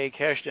 a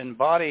Keshden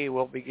body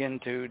will begin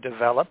to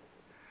develop,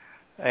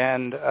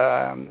 and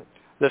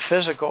the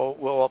physical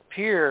will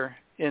appear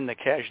in the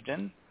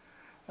Keshden,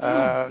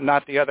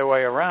 not the other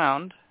way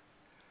around.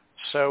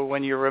 So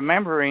when you're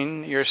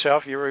remembering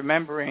yourself, you're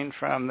remembering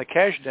from the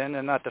Keshden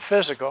and not the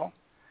physical,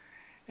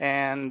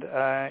 and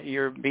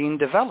you're being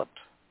developed.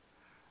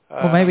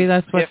 Well, maybe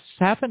that's what's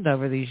happened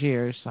over these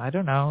years. I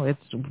don't know.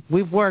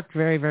 We've worked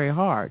very, very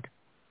hard,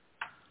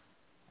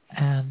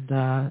 and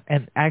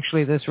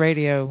actually, this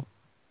radio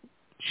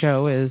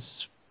show is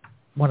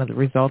one of the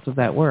results of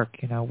that work.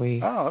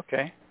 We. Oh,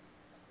 okay.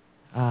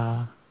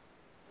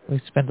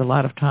 We spend a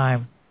lot of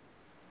time,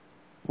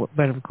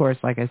 but of course,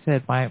 like I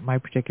said, my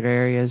particular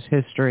area is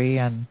history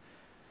and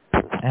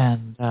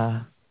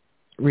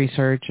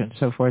research and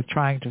so forth,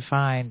 trying to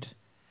find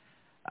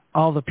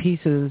all the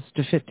pieces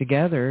to fit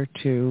together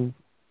to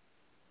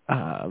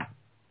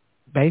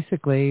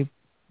basically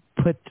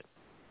put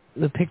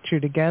the picture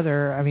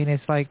together. I mean,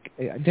 it's like,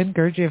 didn't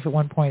Gurdjieff at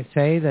one point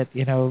say that,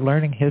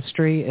 learning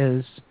history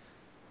is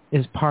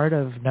part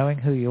of knowing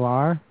who you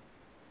are?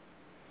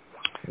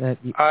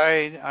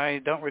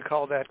 I don't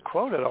recall that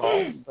quote at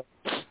all. But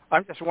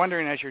I'm just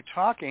wondering, as you're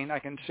talking, I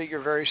can see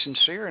you're very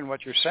sincere in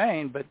what you're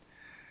saying, but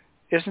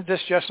isn't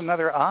this just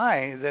another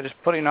eye that is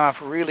putting off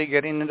really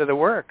getting into the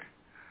work?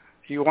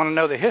 You want to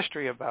know the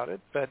history about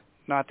it, but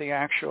not the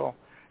actual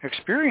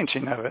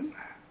experiencing of it.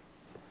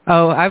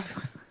 Oh,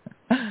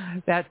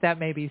 that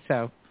may be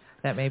so.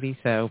 That may be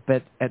so.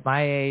 But at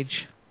my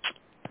age,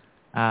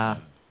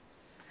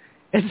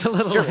 it's a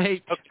little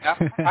late.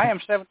 Okay. I am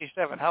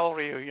 77. How old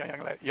are you,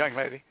 young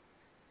lady?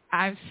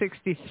 I'm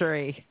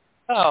 63.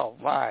 Oh,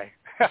 my.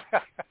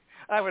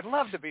 I would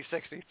love to be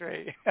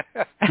 63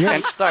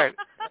 and start.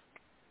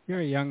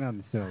 You're young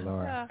on still,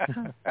 Laura.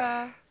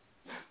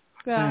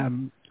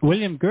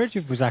 William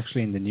Gurdjieff was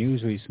actually in the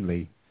news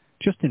recently,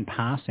 just in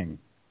passing.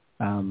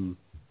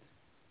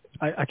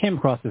 I came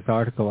across this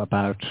article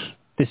about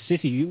this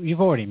city.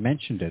 You've already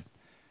mentioned it,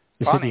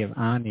 the Ani. City of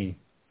Ani.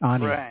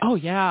 Right. Oh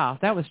yeah,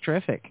 that was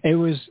terrific. It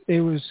was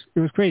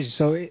crazy.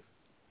 So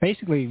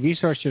basically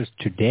researchers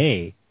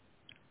today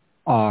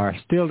are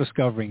still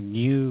discovering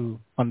new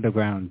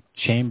underground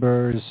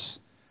chambers,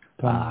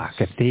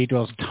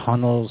 cathedrals,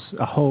 tunnels,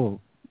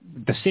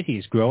 the city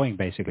is growing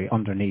basically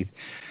underneath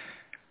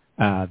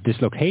this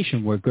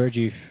location where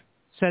Gurdjieff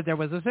said there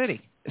was a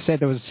city.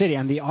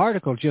 And the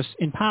article just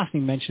in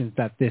passing mentions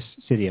that this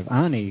city of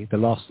Ani, the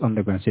lost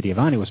underground city of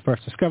Ani, was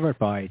first discovered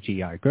by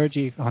G.I.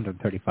 Gurdjieff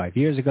 135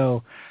 years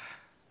ago,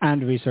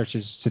 and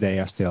researchers today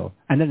are still,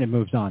 and then it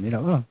moves on,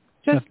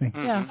 definitely.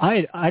 Yeah.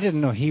 I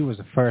didn't know he was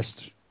the first.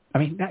 I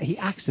mean, he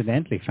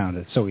accidentally found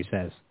it, so he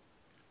says.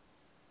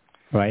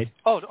 Right?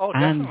 Oh,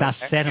 definitely. And that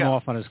set him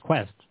off on his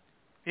quest.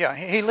 Yeah,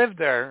 he lived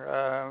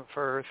there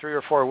for 3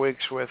 or 4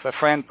 weeks with a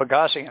friend,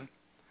 Pagassian.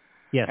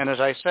 Yes. And as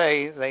I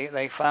say,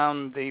 they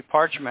found the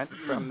parchment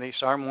from the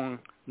Sarmung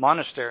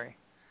monastery.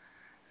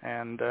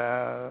 And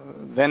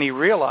then he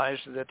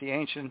realized that the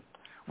ancient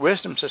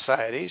wisdom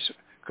societies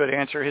could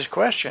answer his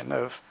question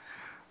of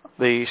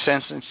the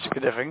sense and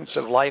significance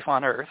of life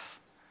on Earth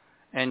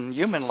and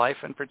human life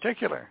in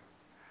particular.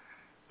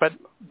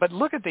 But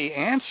look at the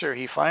answer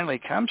he finally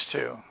comes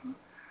to,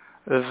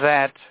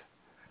 that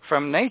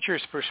from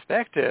nature's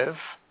perspective,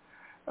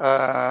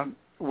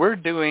 we're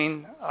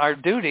doing our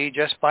duty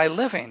just by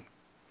living,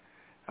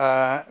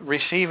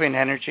 receiving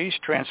energies,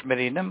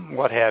 transmitting them,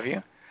 what have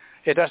you.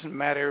 It doesn't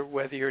matter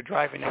whether you're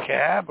driving a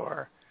cab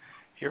or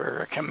you're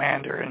a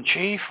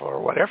commander-in-chief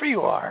or whatever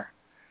you are,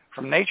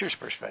 from nature's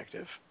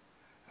perspective.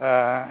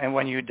 And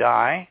when you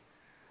die,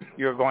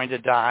 you're going to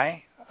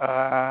die,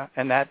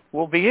 and that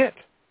will be it,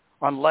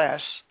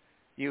 unless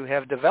you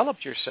have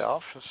developed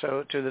yourself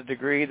so to the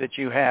degree that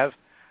you have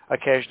a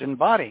Kejdan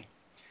body,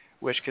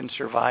 which can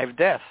survive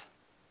death.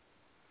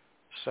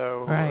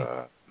 So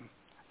right.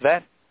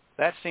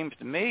 That seems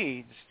to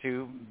me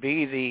to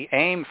be the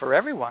aim for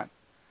everyone,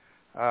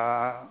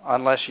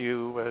 unless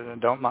you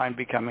don't mind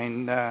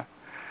becoming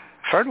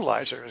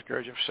fertilizer, as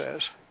Gurdjieff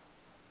says.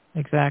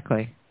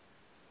 Exactly.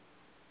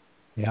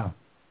 Yeah.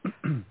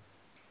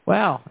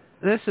 Well,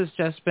 this has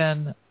just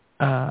been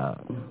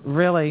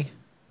really...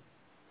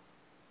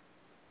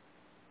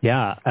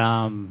 Yeah,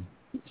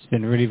 it's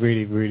been really,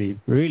 really, really,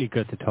 really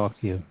good to talk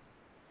to you,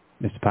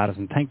 Mr.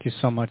 Patterson. Thank you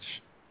so much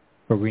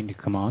for agreeing to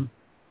come on.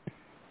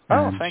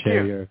 Oh, thank you.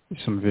 Share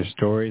some of your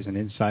stories and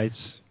insights.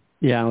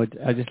 Yeah,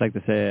 I'd just like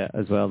to say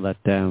as well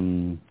that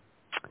Mr.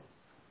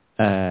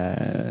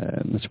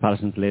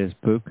 Patterson's latest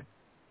book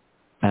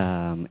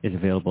is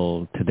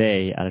available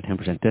today at a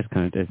 10%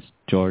 discount. It's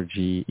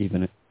Georges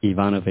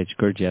Ivanovich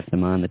Gurdjieff, The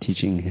Man, The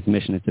Teaching, His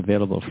Mission. It's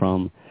available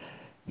from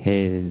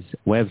his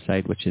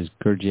website, which is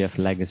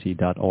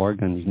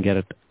gurdjiefflegacy.org, and you can get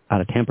it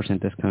at a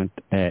 10% discount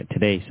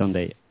today,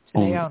 Sunday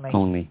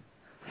only.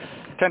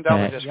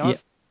 $10 discount.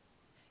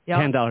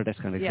 $10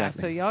 discount, exactly. Yeah,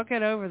 so y'all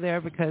get over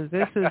there because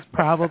this is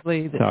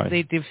probably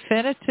the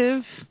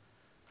definitive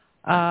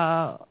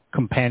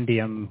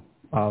compendium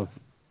of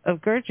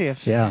Gurdjieff.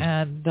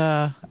 Yeah. And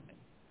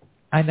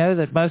I know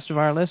that most of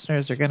our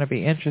listeners are going to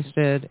be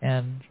interested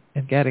in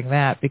getting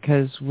that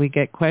because we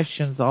get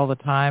questions all the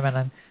time, and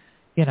I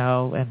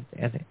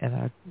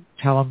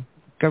tell them,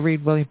 go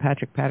read William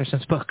Patrick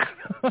Patterson's book.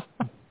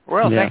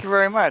 Well, thank you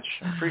very much.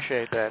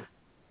 Appreciate that.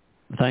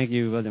 Thank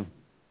you, William.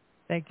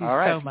 Thank you all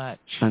right. so much.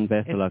 And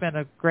best of luck. It's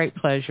been a great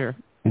pleasure.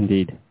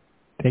 Indeed.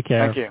 Take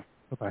care. Thank you.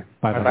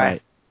 Bye-bye.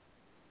 Bye-bye.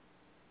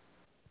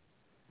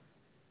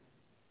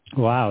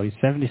 Wow, he's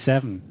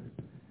 77.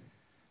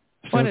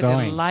 What a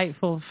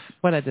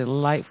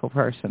delightful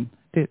person.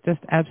 Just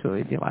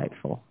absolutely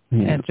delightful.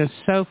 Yeah. And just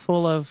so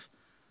full of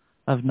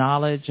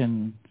knowledge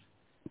and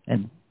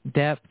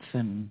depth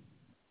and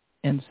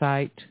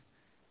insight.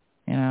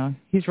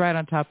 He's right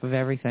on top of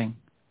everything.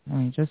 I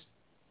mean, just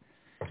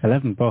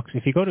 11 books.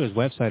 If you go to his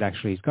website,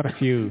 actually, he's got a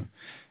few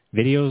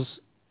videos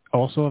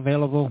also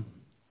available.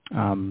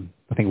 I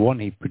think one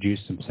he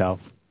produced himself,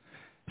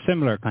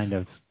 similar kind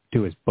of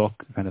to his book,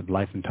 kind of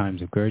Life and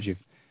Times of Gurdjieff.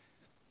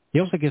 He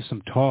also gives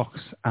some talks.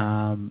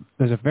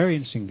 There's a very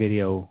interesting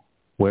video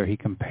where he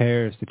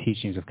compares the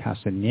teachings of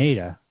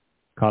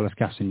Carlos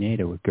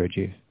Castaneda with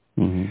Gurdjieff.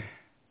 Mm-hmm.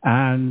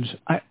 And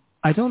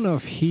I don't know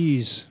if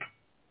he's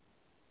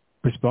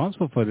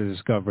responsible for the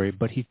discovery,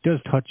 but he does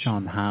touch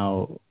on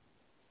how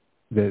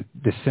the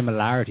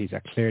similarities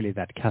are clearly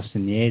that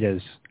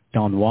Castaneda's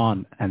Don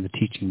Juan and the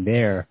teaching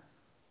there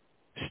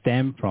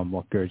stem from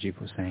what Gurdjieff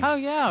was saying. Oh,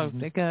 yeah.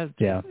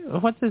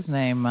 What's his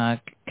name?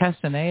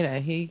 Castaneda.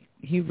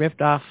 He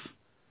ripped off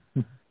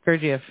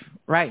Gurdjieff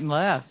right and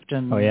left.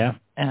 And,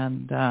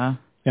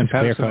 And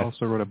Patterson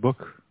also wrote a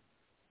book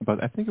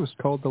about, I think it was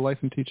called The Life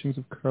and Teachings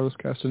of Carlos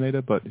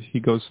Castaneda, but he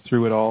goes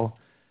through it all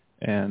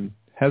and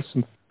has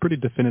some pretty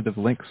definitive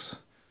links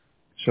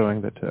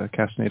showing that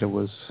Castaneda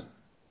was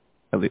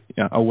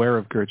aware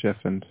of Gurdjieff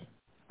and...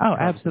 Oh,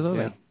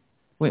 absolutely.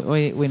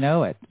 Yeah. We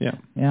know it. Yeah.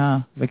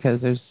 Yeah,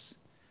 because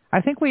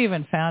I think we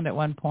even found at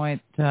one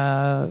point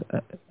a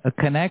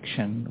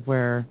connection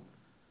where,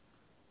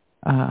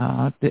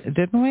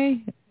 didn't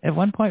we? At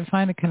one point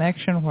find a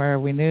connection where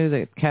we knew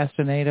that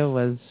Castaneda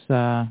was,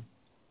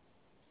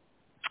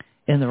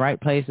 in the right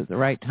place at the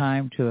right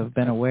time to have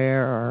been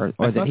aware,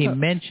 or that he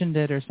mentioned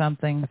it or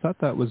something. I thought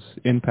that was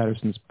in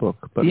Patterson's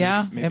book, but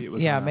maybe it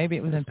was maybe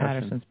it was in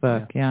Patterson's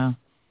book. Yeah,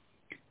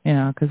 you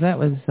know, because that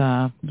was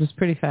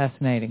pretty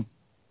fascinating.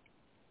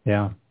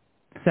 Yeah.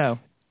 So,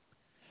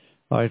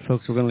 all right,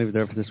 folks, we're going to leave it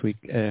there for this week.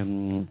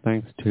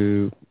 Thanks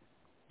to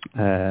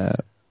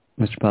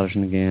Mr.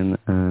 Patterson again,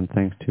 and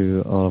thanks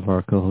to all of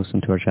our co-hosts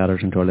and to our chatters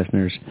and to our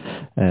listeners.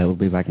 We'll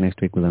be back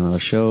next week with another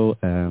show.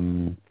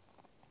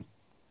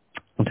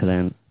 Until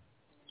then,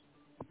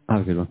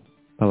 have a good one.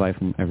 Bye-bye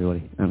from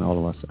everybody and all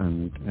of us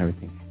and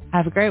everything.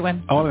 Have a great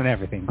one. All and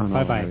everything. And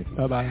bye-bye. Everything.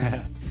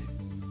 Bye-bye.